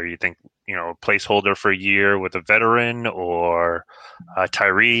this year? You think a placeholder for a year with a veteran or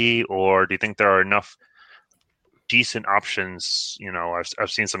Tyree, or do you think there are enough decent options?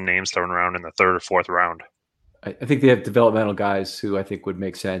 I've seen some names thrown around in the third or fourth round. I think they have developmental guys who I think would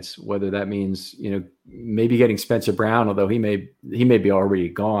make sense, whether that means, maybe getting Spencer Brown, although he may be already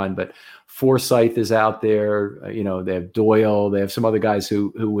gone, but Forsythe is out there. They have Doyle. They have some other guys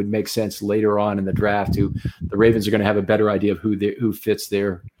who would make sense later on in the draft, who the Ravens are going to have a better idea of who fits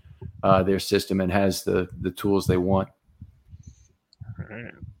their system and has the tools they want.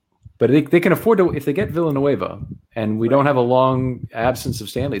 Right. But they can afford to, if they get Villanueva and we don't have a long absence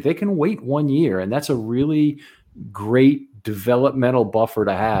of Stanley, they can wait 1 year. And that's a really great developmental buffer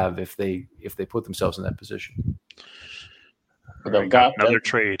to have if they put themselves in that position. But they've got another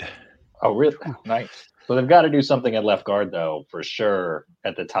trade. Oh, really? Nice. So they've got to do something at left guard, though, for sure,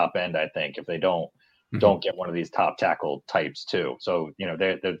 at the top end, I think, if they don't get one of these top tackle types, too. So,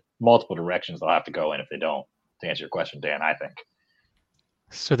 there's multiple directions they'll have to go in if they don't, to answer your question, Dan, I think.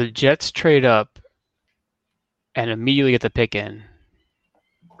 So the Jets trade up and immediately get the pick in.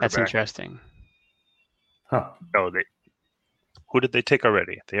 That's interesting. Huh. Oh, who did they take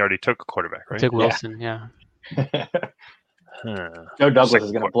already? They already took a quarterback, right? Took Wilson, yeah. Joe Douglas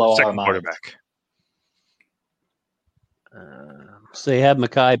is going to blow our minds. Quarterback. So they have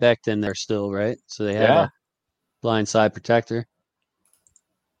Mekhi Becton there still, right? So they have a blind side protector.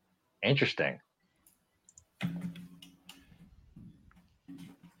 Interesting.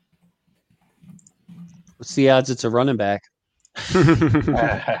 What's the odds it's a running back?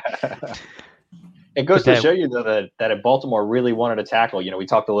 It goes to show you, though, that if Baltimore really wanted to tackle, we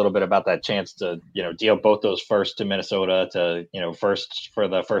talked a little bit about that chance to, deal both those first to Minnesota to, first for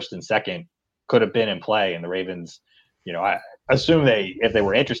the first and second could have been in play. And the Ravens, I assume if they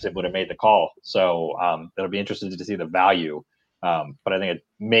were interested, would have made the call. So it'll be interesting to see the value. But I think it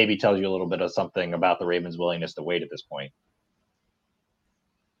maybe tells you a little bit of something about the Ravens' willingness to wait at this point.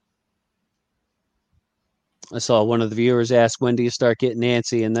 I saw one of the viewers ask, when do you start getting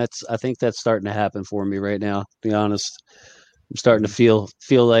antsy? And I think that's starting to happen for me right now, to be honest. I'm starting to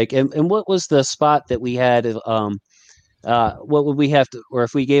feel like, and what was the spot that we had? What would we have to, or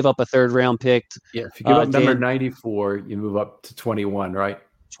if we gave up a third round pick? Yeah, if you give up number 94, you move up to 21, right?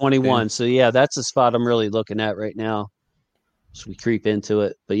 21. So yeah, that's a spot I'm really looking at right now. So we creep into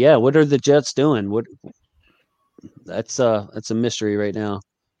it. But yeah, what are the Jets doing? That's a mystery right now.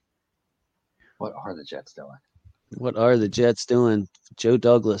 What are the Jets doing? What are the Jets doing? Joe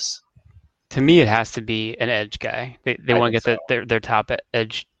Douglas. To me, it has to be an edge guy. They want to get their top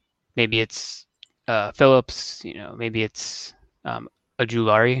edge. Maybe it's Phillips. Maybe it's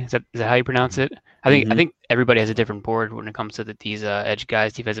Ojulari. Is that how you pronounce it? I think everybody has a different board when it comes to these edge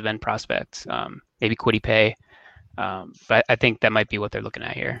guys, defensive end prospects. Maybe Kwity Paye. But I think that might be what they're looking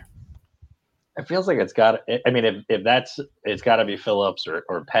at here. It feels like it's got. I mean, if that's, it's got to be Phillips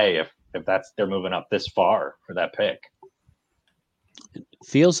or Paye. If that's, they're moving up this far for that pick. It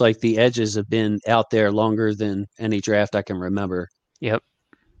feels like the edges have been out there longer than any draft I can remember. Yep.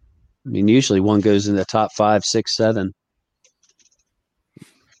 I mean, usually one goes in the top 5, 6, 7.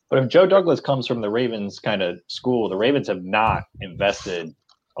 But if Joe Douglas comes from the Ravens kind of school, the Ravens have not invested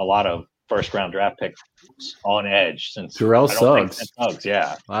a lot of first round draft picks on edge since Terrell Suggs.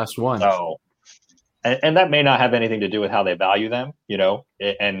 Yeah. Last one. So, and that may not have anything to do with how they value them,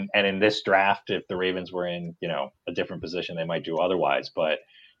 and in this draft, if the Ravens were in, a different position, they might do otherwise, but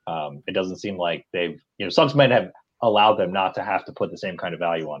it doesn't seem like they've, Suggs might have allowed them not to have to put the same kind of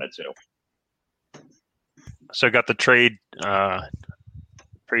value on it too. So I got the trade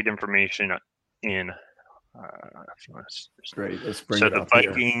information in. Great. Let's bring so it the up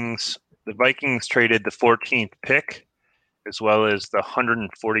the Vikings traded the 14th pick as well as the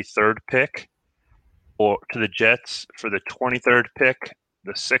 143rd pick to the Jets for the 23rd pick,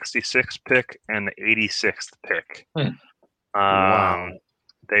 the 66th pick, and the 86th pick. Wow.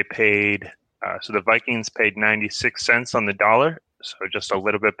 They paid, so the Vikings paid 96 cents on the dollar, so just a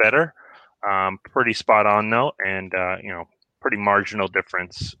little bit better. Pretty spot on, though, and, pretty marginal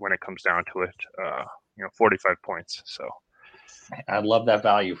difference when it comes down to it, 45 points. So I love that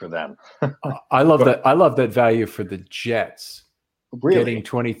value for them. I love that value for the Jets. Really? Getting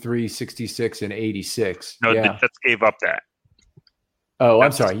 23, 66, and 86. No, yeah. The Jets gave up that. Oh,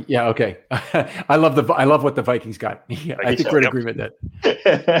 I'm sorry. Yeah, okay. I love what the Vikings got. Yeah, I think we're in agreement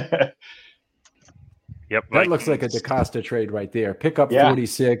that. Yep. That looks like a DaCosta trade right there. Pick up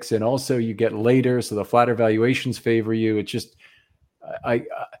 46, and also you get later, so the flatter valuations favor you. It's just,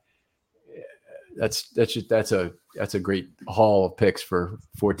 that's a great haul of picks for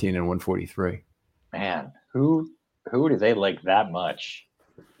 14 and 143. Man, who do they like that much?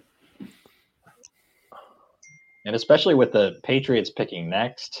 And especially with the Patriots picking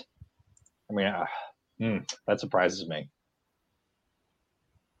next, I mean, that surprises me.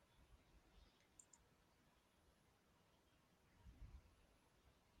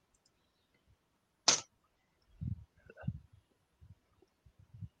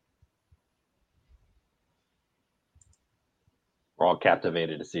 We're all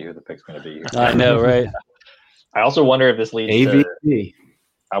captivated to see who the pick's going to be here. I know, right? I also wonder if this leads AVT. to.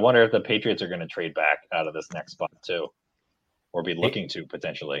 I wonder if the Patriots are going to trade back out of this next spot too, or be looking to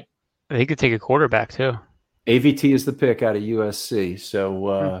potentially. They could take a quarterback too. AVT is the pick out of USC.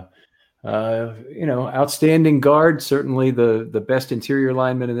 So, outstanding guard, certainly the best interior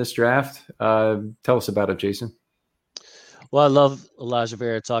lineman in this draft. Tell us about it, Jason. Well, I love Elijah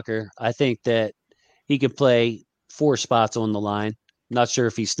Vera Tucker. I think that he could play 4 spots on the line. Not sure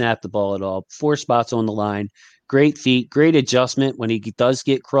if he snapped the ball at all. 4 spots on the line. Great feet, great adjustment when he does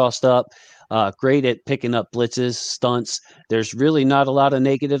get crossed up. Great at picking up blitzes, stunts. There's really not a lot of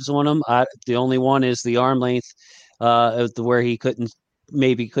negatives on him. The only one is the arm length, where he couldn't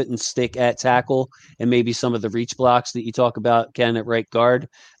stick at tackle, and maybe some of the reach blocks that you talk about, Ken, at right guard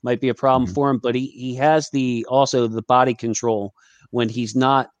might be a problem for him. But he has also the body control when he's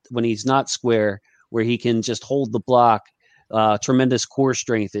not square, where he can just hold the block. Tremendous core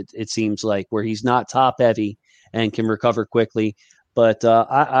strength, it seems like, where he's not top heavy and can recover quickly. But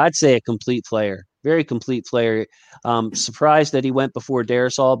I'd say a complete player, very complete player. Surprised that he went before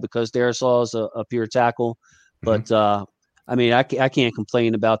Darrisaw, because Darrisaw is a pure tackle. But I mean, I can't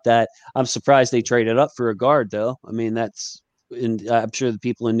complain about that. I'm surprised they traded up for a guard, though. I mean, I'm sure the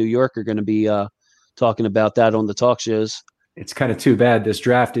people in New York are going to be talking about that on the talk shows. It's kind of too bad this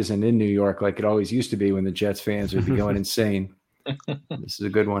draft isn't in New York like it always used to be, when the Jets fans would be going insane. This is a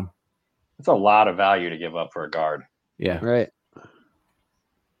good one. It's a lot of value to give up for a guard. Yeah. Right. One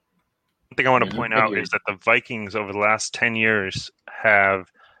thing I want to point out is that the Vikings over the last 10 years have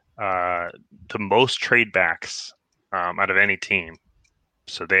the most trade backs out of any team.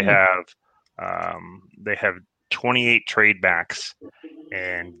 So they have 28 trade backs,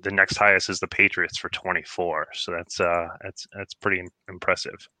 and the next highest is the Patriots for 24. So that's pretty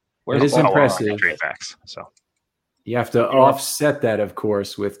impressive. It is impressive. Trade backs. So you have to offset that, of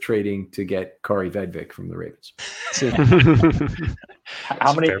course, with trading to get Kari Vedvik from the Ravens.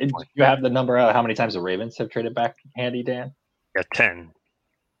 How many? Do you have the number out? How many times the Ravens have traded back handy, Dan? Yeah, 10.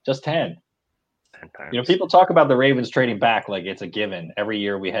 Just 10. 10 times. You know, people talk about the Ravens trading back like it's a given. Every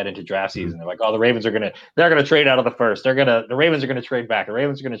year we head into draft season, they're like, "Oh, the Ravens they're gonna trade out of the first. The Ravens are gonna trade back. The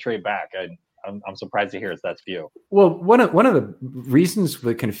Ravens are gonna trade back." I'm surprised to hear it's that few. Well, one of the reasons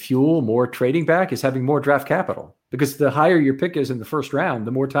that can fuel more trading back is having more draft capital, because the higher your pick is in the first round,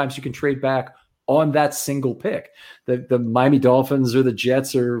 the more times you can trade back on that single pick. The Miami Dolphins or the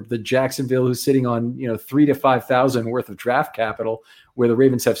Jets or the Jacksonville, who's sitting on 3,000 to 5,000 worth of draft capital, where the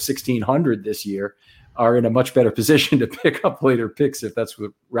Ravens have 1,600 this year, are in a much better position to pick up later picks if that's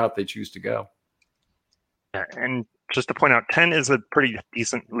the route they choose to go. Yeah, and just to point out, 10 is a pretty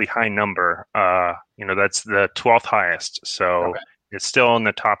decently high number. That's the 12th highest. So It's still in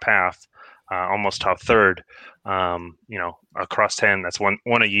the top half, almost top third. Across 10, that's one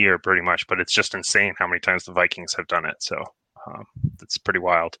a year pretty much, but it's just insane how many times the Vikings have done it. So it's pretty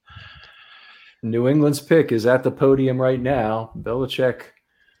wild. New England's pick is at the podium right now. Belichick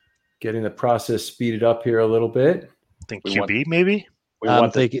getting the process speeded up here a little bit. I think QB, maybe? We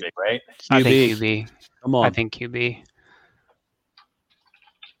want this pick, right? I think QB. Come on. I think QB.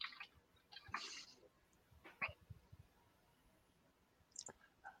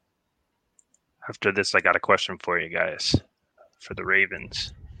 After this, I got a question for you guys for the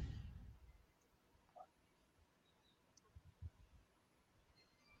Ravens.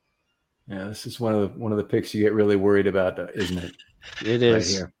 Yeah, this is one of the picks you get really worried about, isn't it? It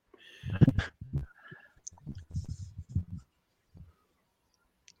is. Right here.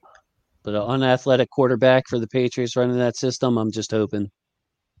 But an unathletic quarterback for the Patriots running that system, I'm just hoping.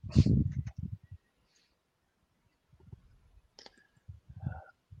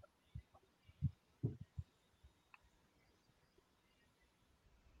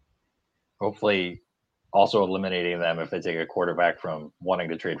 Hopefully, also eliminating them if they take a quarterback from wanting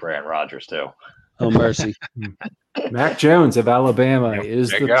to trade for Aaron Rodgers too. Oh, mercy. Mac Jones of Alabama is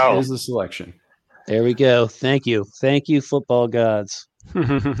the selection. There we go. Thank you, football gods.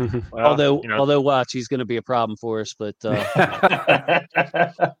 Well, although watch, he's going to be a problem for us. But a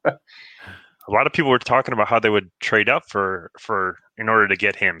lot of people were talking about how they would trade up for in order to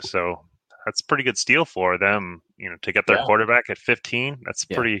get him. So that's a pretty good steal for them. To get their quarterback at 15. That's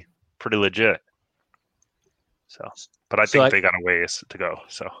pretty legit. So, but I think they got a ways to go.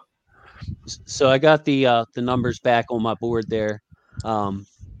 So. So I got the numbers back on my board there.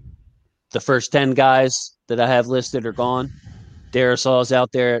 The first 10 guys that I have listed are gone. Darrisaw's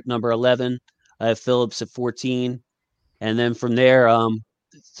out there at number 11. I have Phillips at 14. And then from there,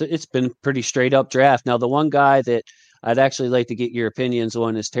 it's been pretty straight up draft. Now, the one guy that I'd actually like to get your opinions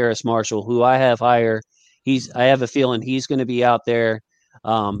on is Terrace Marshall, who I have higher. I have a feeling he's going to be out there.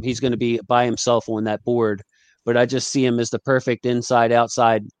 He's going to be by himself on that board. But I just see him as the perfect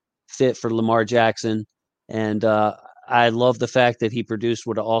inside-outside fit for Lamar Jackson. And I love the fact that he produced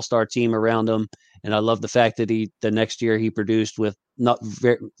with an all-star team around him. And I love the fact that the next year he produced with not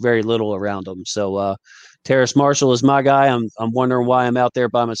very, very little around him. So Terrace Marshall is my guy. I'm wondering why I'm out there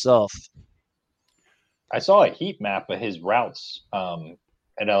by myself. I saw a heat map of his routes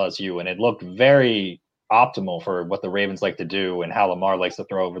at LSU, and it looked very optimal for what the Ravens like to do and how Lamar likes to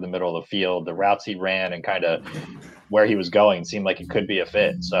throw over the middle of the field. The routes he ran and kind of where he was going seemed like it could be a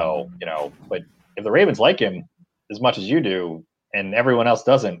fit. So, but if the Ravens like him as much as you do and everyone else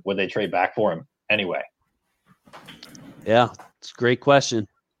doesn't, would they trade back for him anyway? Yeah, it's a great question.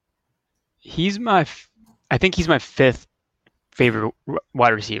 I think he's my fifth favorite wide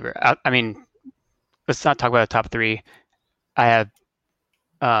receiver. I mean, let's not talk about the top three. I have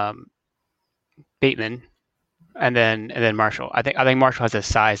Bateman and then Marshall. I think Marshall has a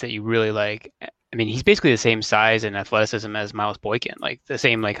size that you really like. I mean, he's basically the same size and athleticism as Miles Boykin, like the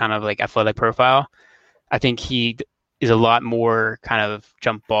same kind of athletic profile. I think he is a lot more kind of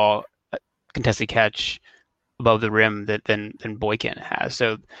jump ball, contested catch above the rim than Boykin has.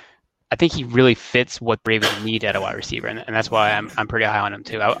 So I think he really fits what Ravens need at a wide receiver, and that's why I'm pretty high on him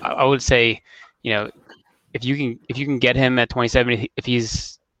too. I would say, if you can get him at 27, if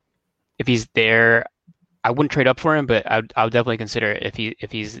he's there, I wouldn't trade up for him, but I'll definitely consider it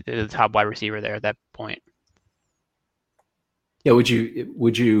if he's the top wide receiver there at that point. Yeah, would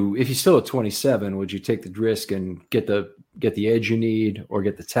you if he's still at 27, would you take the risk and get the edge you need or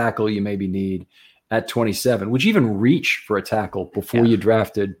get the tackle you maybe need at 27? Would you even reach for a tackle before you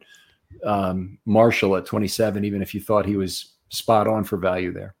drafted Marshall at 27, even if you thought he was spot on for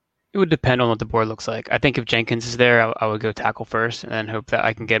value there? It would depend on what the board looks like. I think if Jenkins is there, I would go tackle first and then hope that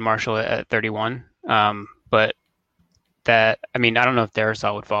I can get Marshall at 31. But I don't know if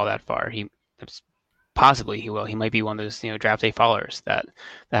Darrisaw would fall that far. Possibly he will. He might be one of those draft day fallers that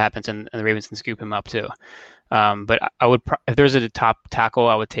happens, and the Ravens can scoop him up too. But I would, if there's a top tackle,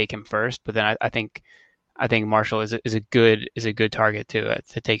 I would take him first. But then I think Marshall is a good target to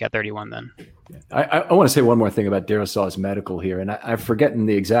take at 31. Then I want to say one more thing about Darrisaw's medical here, and I'm forgetting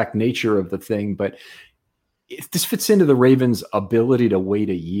the exact nature of the thing, but if this fits into the Ravens' ability to wait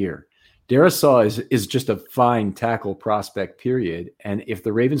a year. Darrisaw is just a fine tackle prospect, period. And if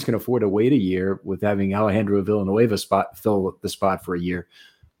the Ravens can afford to wait a year with having Alejandro Villanueva fill the spot for a year,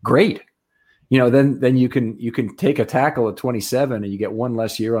 great. Then you can take a tackle at 27 and you get one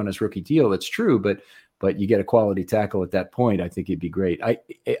less year on his rookie deal. That's true, but you get a quality tackle at that point. I think it'd be great.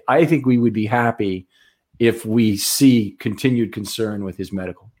 I think we would be happy if we see continued concern with his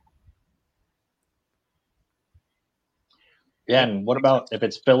medical. Yeah, and what about if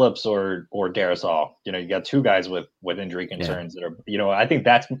it's Phillips or Darrisaw? You got two guys with injury concerns that are, I think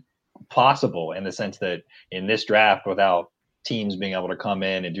that's possible in the sense that in this draft, without teams being able to come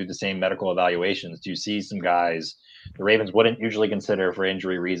in and do the same medical evaluations, do you see some guys the Ravens wouldn't usually consider for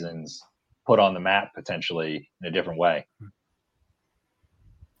injury reasons put on the map potentially in a different way?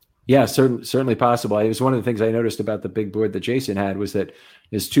 Yeah, certainly possible. It was one of the things I noticed about the big board that Jason had was that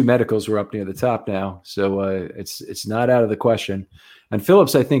his two medicals were up near the top now. So it's not out of the question. And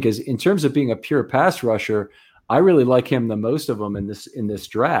Phillips, I think, is in terms of being a pure pass rusher, I really like him the most of them in this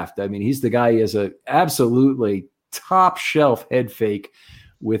draft. I mean, he's the guy. He has a absolutely top shelf head fake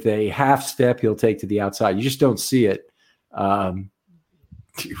with a half step he'll take to the outside. You just don't see it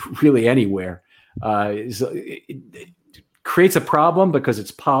really anywhere. It creates a problem because it's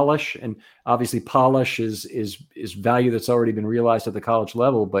polish, and obviously polish is value that's already been realized at the college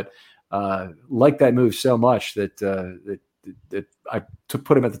level. But like that move so much that I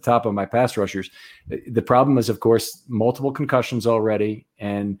put him at the top of my pass rushers. The problem is, of course, multiple concussions already,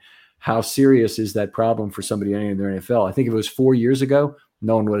 and how serious is that problem for somebody in the NFL? I think if it was 4 years ago,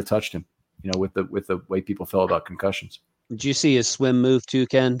 no one would have touched him. With the way people felt about concussions. Did you see his swim move too,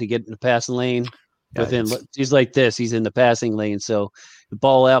 Ken, to get in the passing lane? He's like this. He's in the passing lane. So the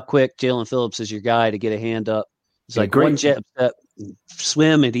ball out quick. Jalen Phillips is your guy to get a hand up. It's like great. One jet step,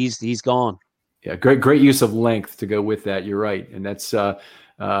 swim, and he's gone. Yeah, great use of length to go with that. You're right, and that's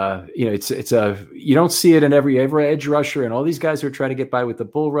You don't see it in every edge rusher, and all these guys who are trying to get by with the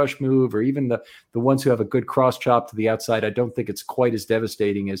bull rush move, or even the ones who have a good cross chop to the outside. I don't think it's quite as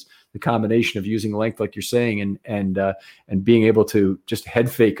devastating as the combination of using length, like you're saying, and being able to just head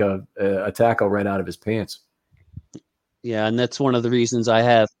fake a tackle right out of his pants. Yeah, and that's one of the reasons I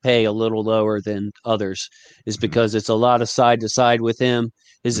have Pay a little lower than others, is because it's a lot of side to side with him.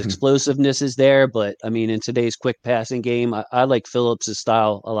 His explosiveness is there, but I mean, in today's quick passing game, I like Phillips'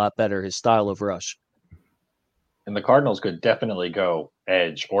 style a lot better, his style of rush. And the Cardinals could definitely go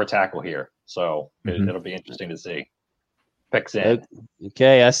edge or tackle here. So it'll be interesting to see. Picks in.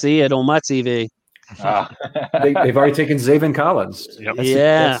 Okay, I see it on my TV. They've already taken Zaven Collins. Yep.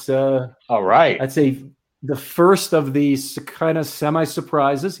 That's all right. I'd say the first of these kind of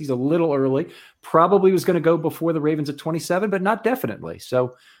semi-surprises. He's a little early. Probably was going to go before the Ravens at 27, but not definitely.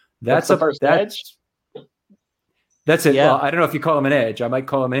 So that's the first edge. That's it. Yeah. Well, I don't know if you call him an edge. I might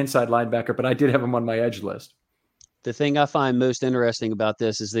call him an inside linebacker, but I did have him on my edge list. The thing I find most interesting about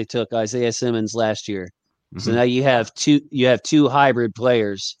this is they took Isaiah Simmons last year. So now you have two hybrid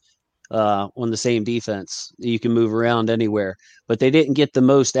players on the same defense. You can move around anywhere, but they didn't get the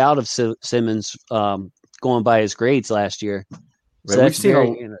most out of Simmons going by his grades last year. So Right. that's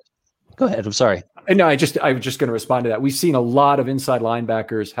go ahead. I'm sorry. No, I was just going to respond to that. We've seen a lot of inside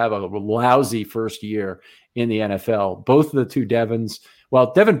linebackers have a lousy first year in the NFL. Both of the two Devons.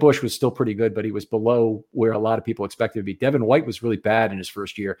 Well, Devin Bush was still pretty good, but he was below where a lot of people expected to be. Devin White was really bad in his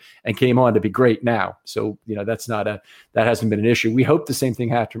first year and came on to be great now. So, that hasn't been an issue. We hope the same thing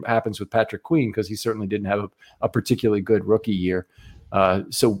happens with Patrick Queen, because he certainly didn't have a particularly good rookie year.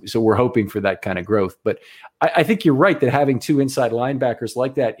 So we're hoping for that kind of growth. But I think you're right that having two inside linebackers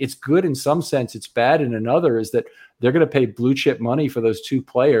like that, it's good in some sense, it's bad in another, is that they're going to pay blue chip money for those two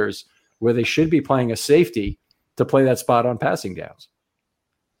players where they should be playing a safety to play that spot on passing downs.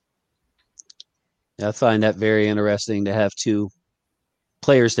 I find that very interesting to have two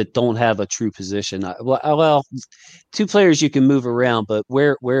players that don't have a true position. Well, two players you can move around, but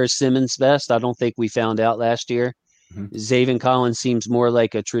where is Simmons best? I don't think we found out last year. Zaven Collins seems more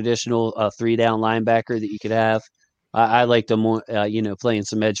like a traditional 3-down linebacker that you could have. I like them more, playing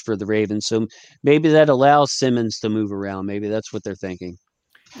some edge for the Ravens. So maybe that allows Simmons to move around. Maybe that's what they're thinking.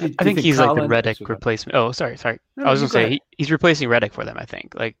 I think he's like the Reddick replacement. Oh, sorry. No, I was going to say he's replacing Reddick for them, I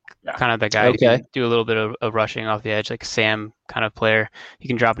think. Kind of the guy who can do a little bit of rushing off the edge, like Sam kind of player. He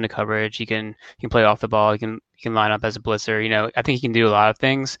can drop into coverage. He can play off the ball. He can line up as a blitzer. I think he can do a lot of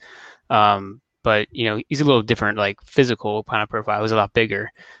things. But he's a little different, like physical kind of profile. He's a lot bigger.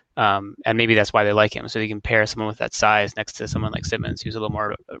 And maybe that's why they like him. So he can pair someone with that size next to someone like Simmons, who's a little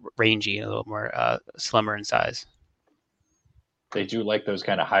more rangy, a little more slimmer in size. They do like those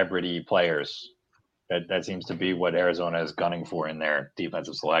kind of hybrid-y players. That seems to be what Arizona is gunning for in their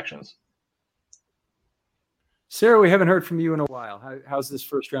defensive selections. Sarah, we haven't heard from you in a while. How's this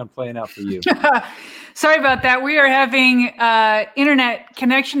first round playing out for you? Sorry about that. We are having internet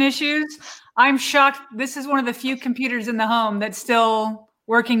connection issues. I'm shocked. This is one of the few computers in the home that's still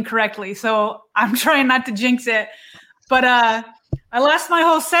working correctly. So I'm trying not to jinx it. But I lost my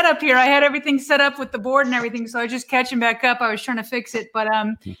whole setup here. I had everything set up with the board and everything, so I was just catching back up. I was trying to fix it. But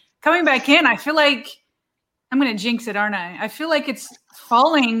coming back in, I feel like I'm going to jinx it, aren't I? I feel like it's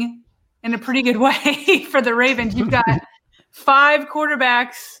falling in a pretty good way for the Ravens. You've got 5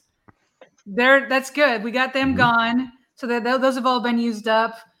 quarterbacks there. That's good. We got them gone. So those have all been used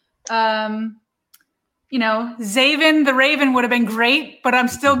up. Zaven the Raven would have been great, but I'm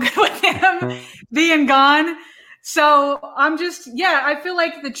still good with him being gone. So I'm just, I feel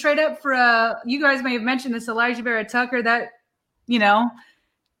like the trade up for you guys may have mentioned this, Elijah Vera-Tucker, that,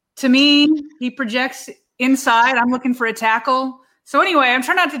 to me, he projects inside. I'm looking for a tackle. So anyway, I'm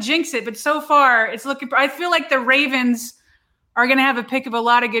trying not to jinx it, but so far it's I feel like the Ravens are going to have a pick of a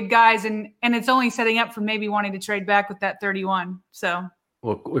lot of good guys, and it's only setting up for maybe wanting to trade back with that 31. So.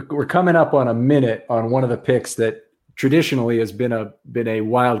 Well, we're coming up on a minute on one of the picks that traditionally has been a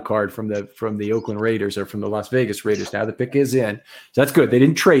wild card from the Oakland Raiders or from the Las Vegas Raiders. Now the pick is in, so that's good. They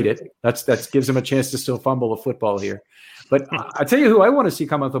didn't trade it. That gives them a chance to still fumble the football here. But I tell you who I want to see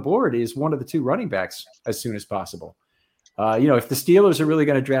come off the board is one of the two running backs as soon as possible. If the Steelers are really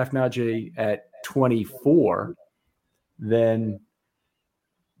going to draft Najee at 24, then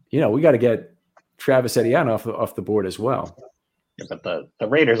we got to get Travis Etienne off the board as well. Yeah, but the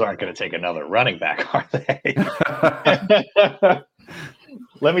Raiders aren't going to take another running back, are they?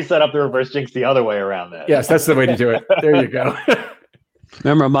 Let me set up the reverse jinx the other way around then. Yes, that's the way to do it. There you go.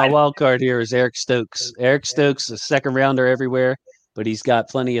 Remember, my wild card here is Eric Stokes. Eric Stokes, a second rounder everywhere, but he's got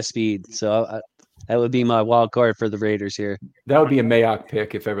plenty of speed. So That would be my wild card for the Raiders here. That would be a Mayock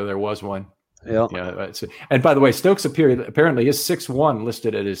pick if ever there was one. Yeah. And by the way, Stokes apparently is 6'1"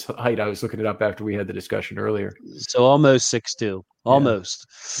 listed at his height. I was looking it up after we had the discussion earlier. So almost 6'2". Almost.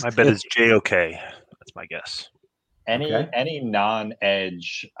 My bet is JOK. That's my guess. Any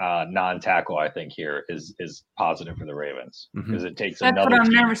non-edge, non-tackle, I think here is positive for the Ravens because it takes That's another. what I'm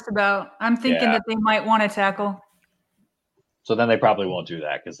team. nervous about. I'm thinking that they might want to tackle. So then they probably won't do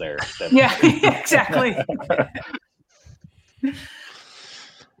that because they're yeah, exactly.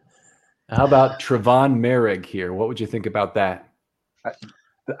 How about Trevon Merrick here? What would you think about that?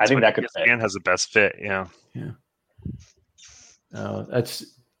 I think that could fit. ESPN has the best fit. Yeah.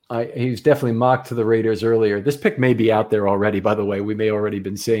 He's definitely mocked to the Raiders earlier. This pick may be out there already. By the way, we may already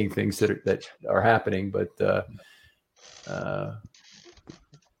been saying things that are happening, but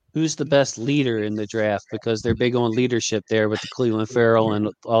who's the best leader in the draft? Because they're big on leadership there with the Cleveland Farrell and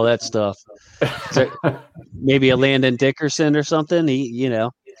all that stuff. Maybe a Landon Dickerson or something.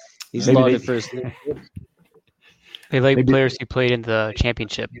 He's lauded for his. They like players who played in the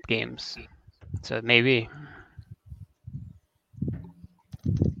championship games, so maybe.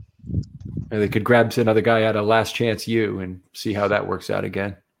 Or they could grab another guy out of Last Chance U and see how that works out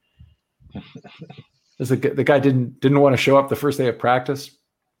again. The guy didn't want to show up the first day of practice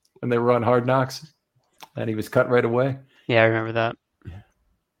when they were on Hard Knocks, and he was cut right away. Yeah, I remember that.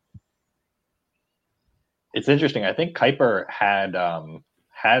 It's interesting. I think Kuiper had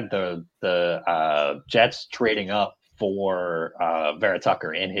the Jets trading up for Vera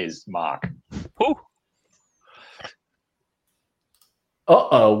Tucker in his mock. Ooh.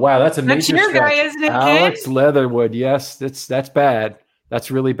 Wow, that's a major your stretch. guy, isn't it, Alex Leatherwood. Yes, that's bad. That's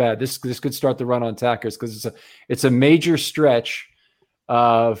really bad. This could start the run on Tackers because it's a major stretch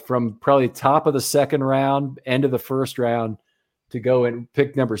from probably top of the second round, end of the first round to go and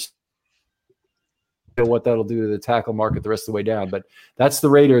pick numbers. What that'll do to the tackle market the rest of the way down, but that's the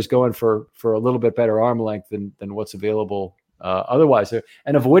Raiders going for a little bit better arm length than what's available otherwise,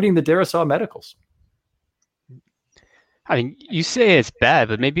 and avoiding the Darisaw medicals. I mean, you say it's bad,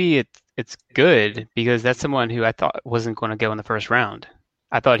 but maybe it's good because that's someone who I thought wasn't going to go in the first round.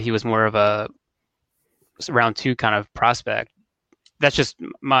 I thought he was more of a round 2 kind of prospect. That's just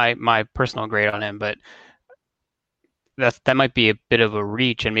my personal grade on him, but that might be a bit of a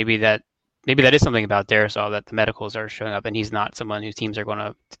reach, and maybe that is something about Darisaw that the medicals are showing up, and he's not someone whose teams are going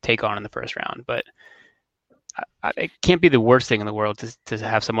to take on in the first round. But it can't be the worst thing in the world to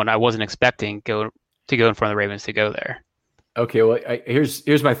have someone I wasn't expecting go in front of the Ravens to go there. Okay, well,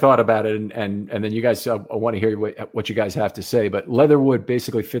 here's my thought about it, and then you guys, I want to hear what you guys have to say. But Leatherwood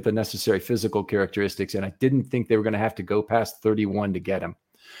basically fit the necessary physical characteristics, and I didn't think they were going to have to go past 31 to get him.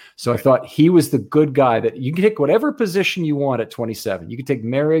 So I thought he was the good guy that you can take whatever position you want at 27. You can take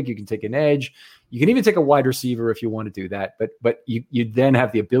Merrick, you can take an edge, you can even take a wide receiver if you want to do that. But you then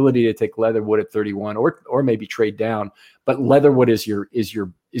have the ability to take Leatherwood at 31 or maybe trade down. But Leatherwood is your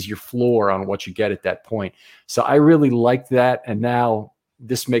floor on what you get at that point. So I really liked that, and now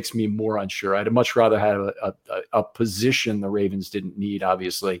this makes me more unsure. I'd much rather have a position the Ravens didn't need,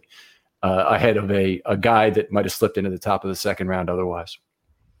 obviously, ahead of a guy that might have slipped into the top of the second round otherwise.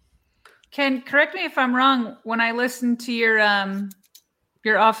 Ken, correct me if I'm wrong. When I listened to your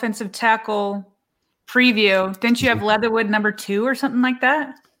offensive tackle preview, didn't you have Leatherwood number 2 or something like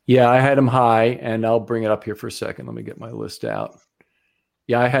that? Yeah, I had him high, and I'll bring it up here for a second. Let me get my list out.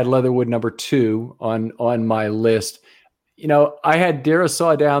 Yeah, I had Leatherwood number 2 on my list. I had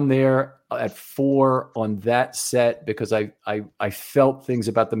Darisaw down there at 4 on that set because I felt things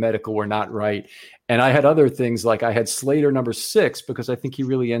about the medical were not right. And I had other things like I had Slater number 6 because I think he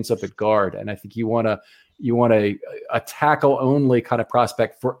really ends up at guard. And I think you want a tackle only kind of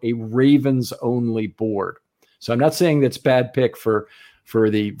prospect for a Ravens only board. So I'm not saying that's bad pick for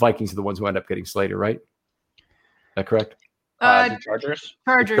the Vikings are the ones who end up getting Slater, right? Is that correct? Chargers.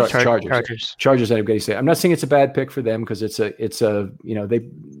 Chargers end up getting Slater. I'm not saying it's a bad pick for them because it's a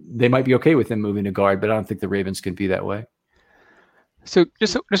they might be okay with him moving to guard, but I don't think the Ravens can be that way. So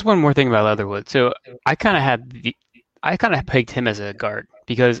just one more thing about Leatherwood. So I kind of pegged him as a guard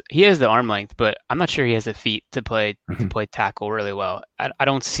because he has the arm length, but I'm not sure he has the feet to play tackle really well. I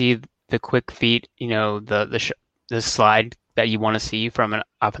don't see the quick feet, the slide that you want to see from an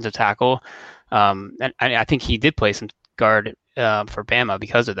offensive tackle. And I think he did play some guard for Bama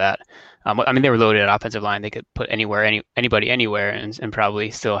because of that. They were loaded at offensive line. They could put anybody anywhere and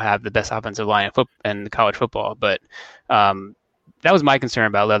probably still have the best offensive line in college football. But that was my concern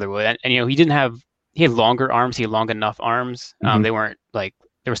about Leatherwood. And he had longer arms. He had long enough arms. They weren't they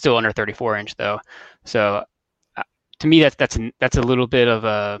were still under 34 inch though. So to me, that's a little bit of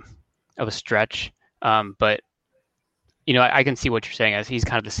a stretch. But I can see what you're saying as he's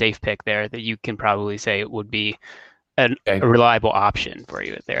kind of the safe pick there that you can probably say it would be a reliable option for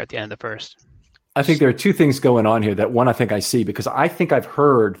you there at the end of the first. I think there are two things going on here. That one I think I see, because I think I've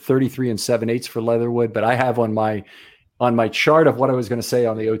heard 33 and 7/8 for Leatherwood, but I have on my chart of what I was going to say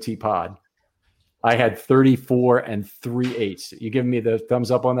on the OT pod, I had 34 and 3/8. You giving me the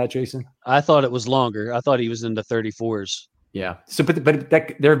thumbs up on that, Jason? I thought it was longer. I thought he was in the 34s. Yeah. So, but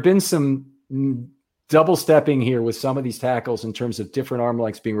there have been some double stepping here with some of these tackles in terms of different arm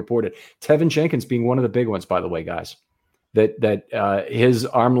lengths being reported. Tevin Jenkins being one of the big ones, by the way, guys. That his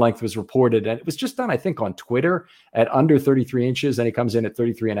arm length was reported, and it was just done, I think, on Twitter at under 33 inches, and he comes in at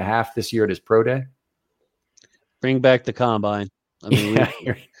 33 and a half this year at his pro day. Bring back the combine. I mean,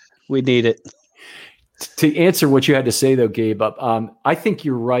 we need it. To answer what you had to say, though, Gabe, I think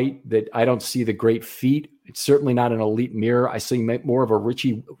you're right that I don't see the great feet. It's certainly not an elite mirror. I see more of a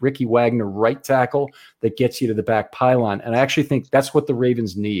Ricky Wagner right tackle that gets you to the back pylon, and I actually think that's what the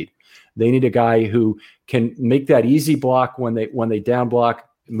Ravens need. They need a guy who can make that easy block when they down block,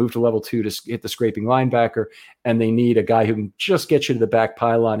 move to level 2 to hit the scraping linebacker, and they need a guy who can just get you to the back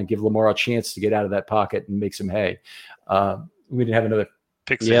pylon and give Lamar a chance to get out of that pocket and make some hay. We didn't have another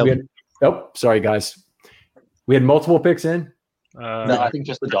pick. Yeah. Sorry, guys. We had multiple picks in. No, I think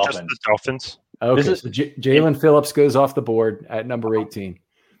just the Dolphins. Just the Dolphins. Okay, so Jalen Phillips goes off the board at number 18.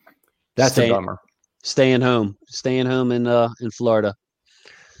 That's a bummer. Staying home in Florida.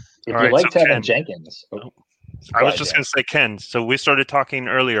 If you like Tevin Jenkins. I was just going to say, Ken, so we started talking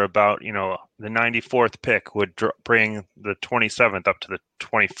earlier about, the 94th pick would bring the 27th up to the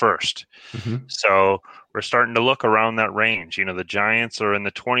 21st. Mm-hmm. So we're starting to look around that range. The Giants are in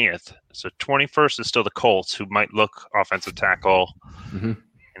the 20th. So 21st is still the Colts, who might look offensive tackle. Mm-hmm.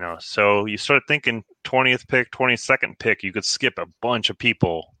 So you start thinking 20th pick, 22nd pick, you could skip a bunch of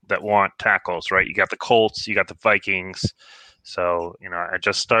people that want tackles, right? You got the Colts, you got the Vikings. So, I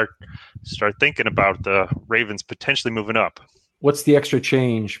just start thinking about the Ravens potentially moving up. What's the extra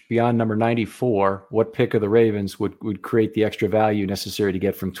change beyond number 94? What pick of the Ravens would create the extra value necessary to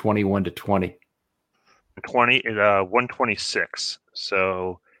get from 21 to 20? 126.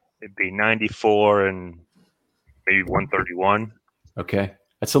 So it'd be 94 and maybe 131. Okay.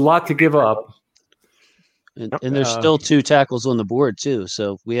 That's a lot to give up. And there's still two tackles on the board too.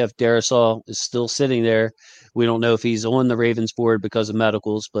 So we have Darrisaw is still sitting there. We don't know if he's on the Ravens board because of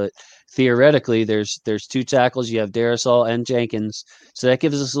medicals, but theoretically there's two tackles. You have Darrisaw and Jenkins. So that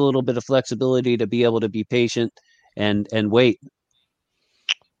gives us a little bit of flexibility to be able to be patient and wait.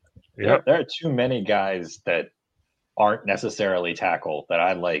 Yeah, there are too many guys that aren't necessarily tackle that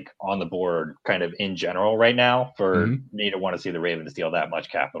I like on the board kind of in general right now for me to want to see the Ravens deal that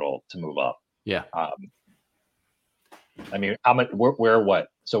much capital to move up. Yeah. I mean, how much? We're what?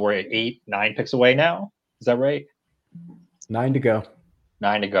 So we're at 8-9 picks away now. Is that right? 9 to go.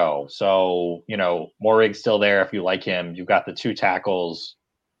 9 to go. So Morig's still there if you like him. You've got the two tackles.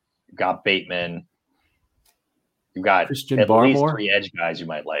 You've got Bateman. You've got Christian at Barmore. least 3 edge guys you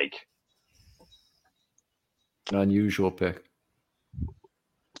might like. An unusual pick.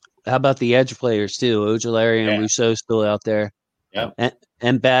 How about the edge players too? Ojulari and Rousseau still out there. Yeah.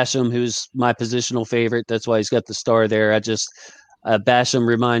 And Basham, who's my positional favorite. That's why he's got the star there. Basham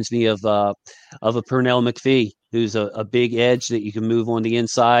reminds me of a Pernell McPhee, who's a big edge that you can move on the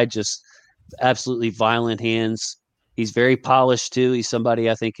inside, just absolutely violent hands. He's very polished too. He's somebody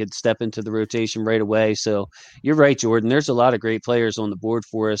I think could step into the rotation right away. So you're right, Jordan. There's a lot of great players on the board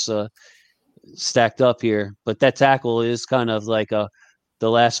for us stacked up here. But that tackle is kind of like the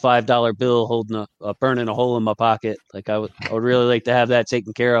last $5 bill holding burning a hole in my pocket. Like I would really like to have that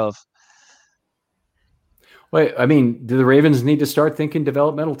taken care of. Wait, I mean, do the Ravens need to start thinking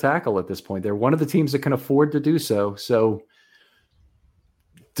developmental tackle at this point? They're one of the teams that can afford to do so. So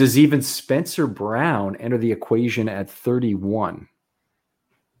does even Spencer Brown enter the equation at 31?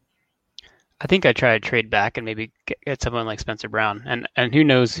 I think I try to trade back and maybe get someone like Spencer Brown. And who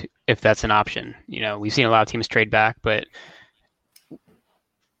knows if that's an option. We've seen a lot of teams trade back, but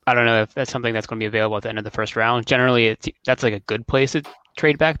I don't know if that's something that's going to be available at the end of the first round. Generally, that's like a good place to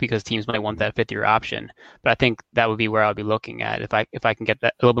trade back because teams might want that 5th-year option. But I think that would be where I'll be looking at if I can get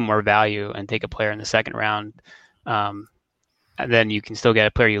that a little bit more value and take a player in the second round. And then you can still get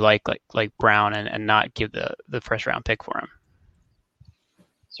a player you like Brown and not give the first round pick for him.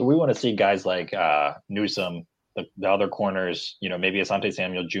 So we want to see guys like Newsome, the other corners. Maybe Asante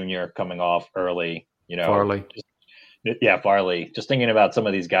Samuel Jr. coming off early. Farley. Farley. Just thinking about some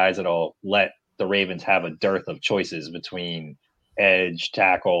of these guys that'll let the Ravens have a dearth of choices between edge,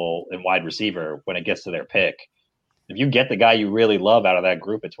 tackle, and wide receiver when it gets to their pick. If you get the guy you really love out of that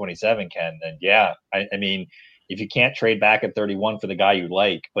group at 27, Ken, then yeah, I mean, if you can't trade back at 31 for the guy you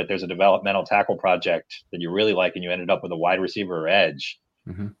like, but there's a developmental tackle project that you really like and you ended up with a wide receiver or edge,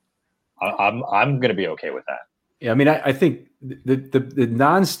 I'm going to be okay with that. Yeah, I mean, I think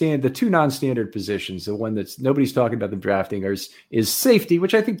the two non-standard positions, the one that's nobody's talking about them drafting is safety,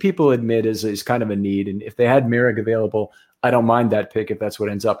 which I think people admit is kind of a need. And if they had Merrick available, I don't mind that pick if that's what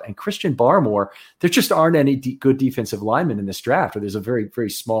ends up. And Christian Barmore, there just aren't any good defensive linemen in this draft, or there's a very,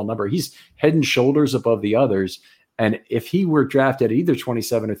 very small number. He's head and shoulders above the others. And if he were drafted at either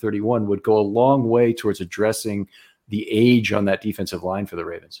 27 or 31, would go a long way towards addressing the age on that defensive line for the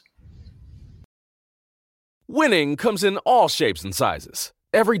Ravens. Winning comes in all shapes and sizes.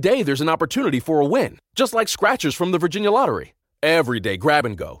 Every day there's an opportunity for a win, just like scratchers from the Virginia Lottery. Every day grab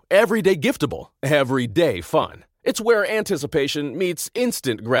and go, every day giftable, every day fun. It's where anticipation meets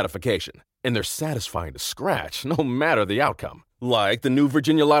instant gratification, and they're satisfying to scratch no matter the outcome. Like the new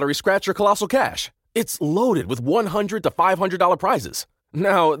Virginia Lottery Scratcher Colossal Cash. It's loaded with $100 to $500 prizes.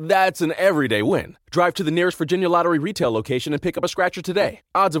 Now, that's an everyday win. Drive to the nearest Virginia Lottery retail location and pick up a scratcher today.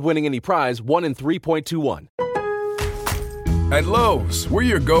 Odds of winning any prize, 1 in 3.21. At Lowe's, we're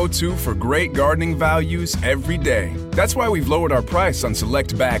your go-to for great gardening values every day. That's why we've lowered our price on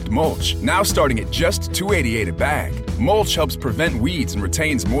select bagged mulch, now starting at just $2.88 a bag. Mulch helps prevent weeds and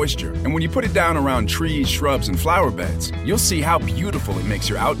retains moisture. And when you put it down around trees, shrubs, and flower beds, you'll see how beautiful it makes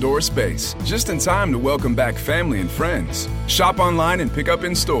your outdoor space. Just in time to welcome back family and friends. Shop online and pick up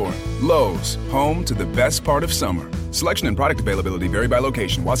in store. Lowe's, home to the best part of summer. Selection and product availability vary by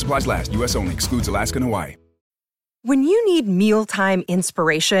location. While supplies last, U.S. only. Excludes Alaska and Hawaii. When you need mealtime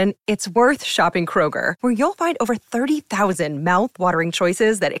inspiration, it's worth shopping Kroger, where you'll find over 30,000 mouth-watering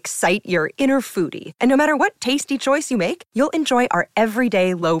choices that excite your inner foodie. And no matter what tasty choice you make, you'll enjoy our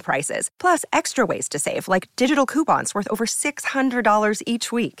everyday low prices, plus extra ways to save, like digital coupons worth over $600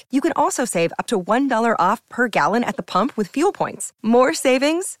 each week. You can also save up to $1 off per gallon at the pump with fuel points. More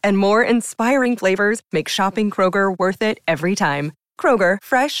savings and more inspiring flavors make shopping Kroger worth it every time. Kroger,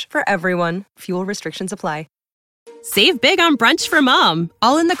 fresh for everyone. Fuel restrictions apply. Save big on brunch for mom,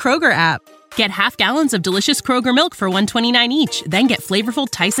 all in the Kroger app. Get half gallons of delicious Kroger milk for $1.29 each. Then get flavorful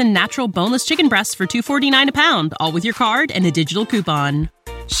Tyson natural boneless chicken breasts for $2.49 a pound, all with your card and a digital coupon.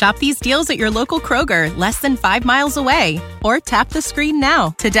 Shop these deals at your local Kroger, less than 5 miles away. Or tap the screen now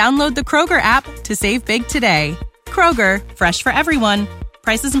to download the Kroger app to save big today. Kroger, fresh for everyone.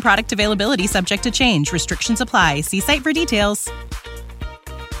 Prices and product availability subject to change. Restrictions apply. See site for details.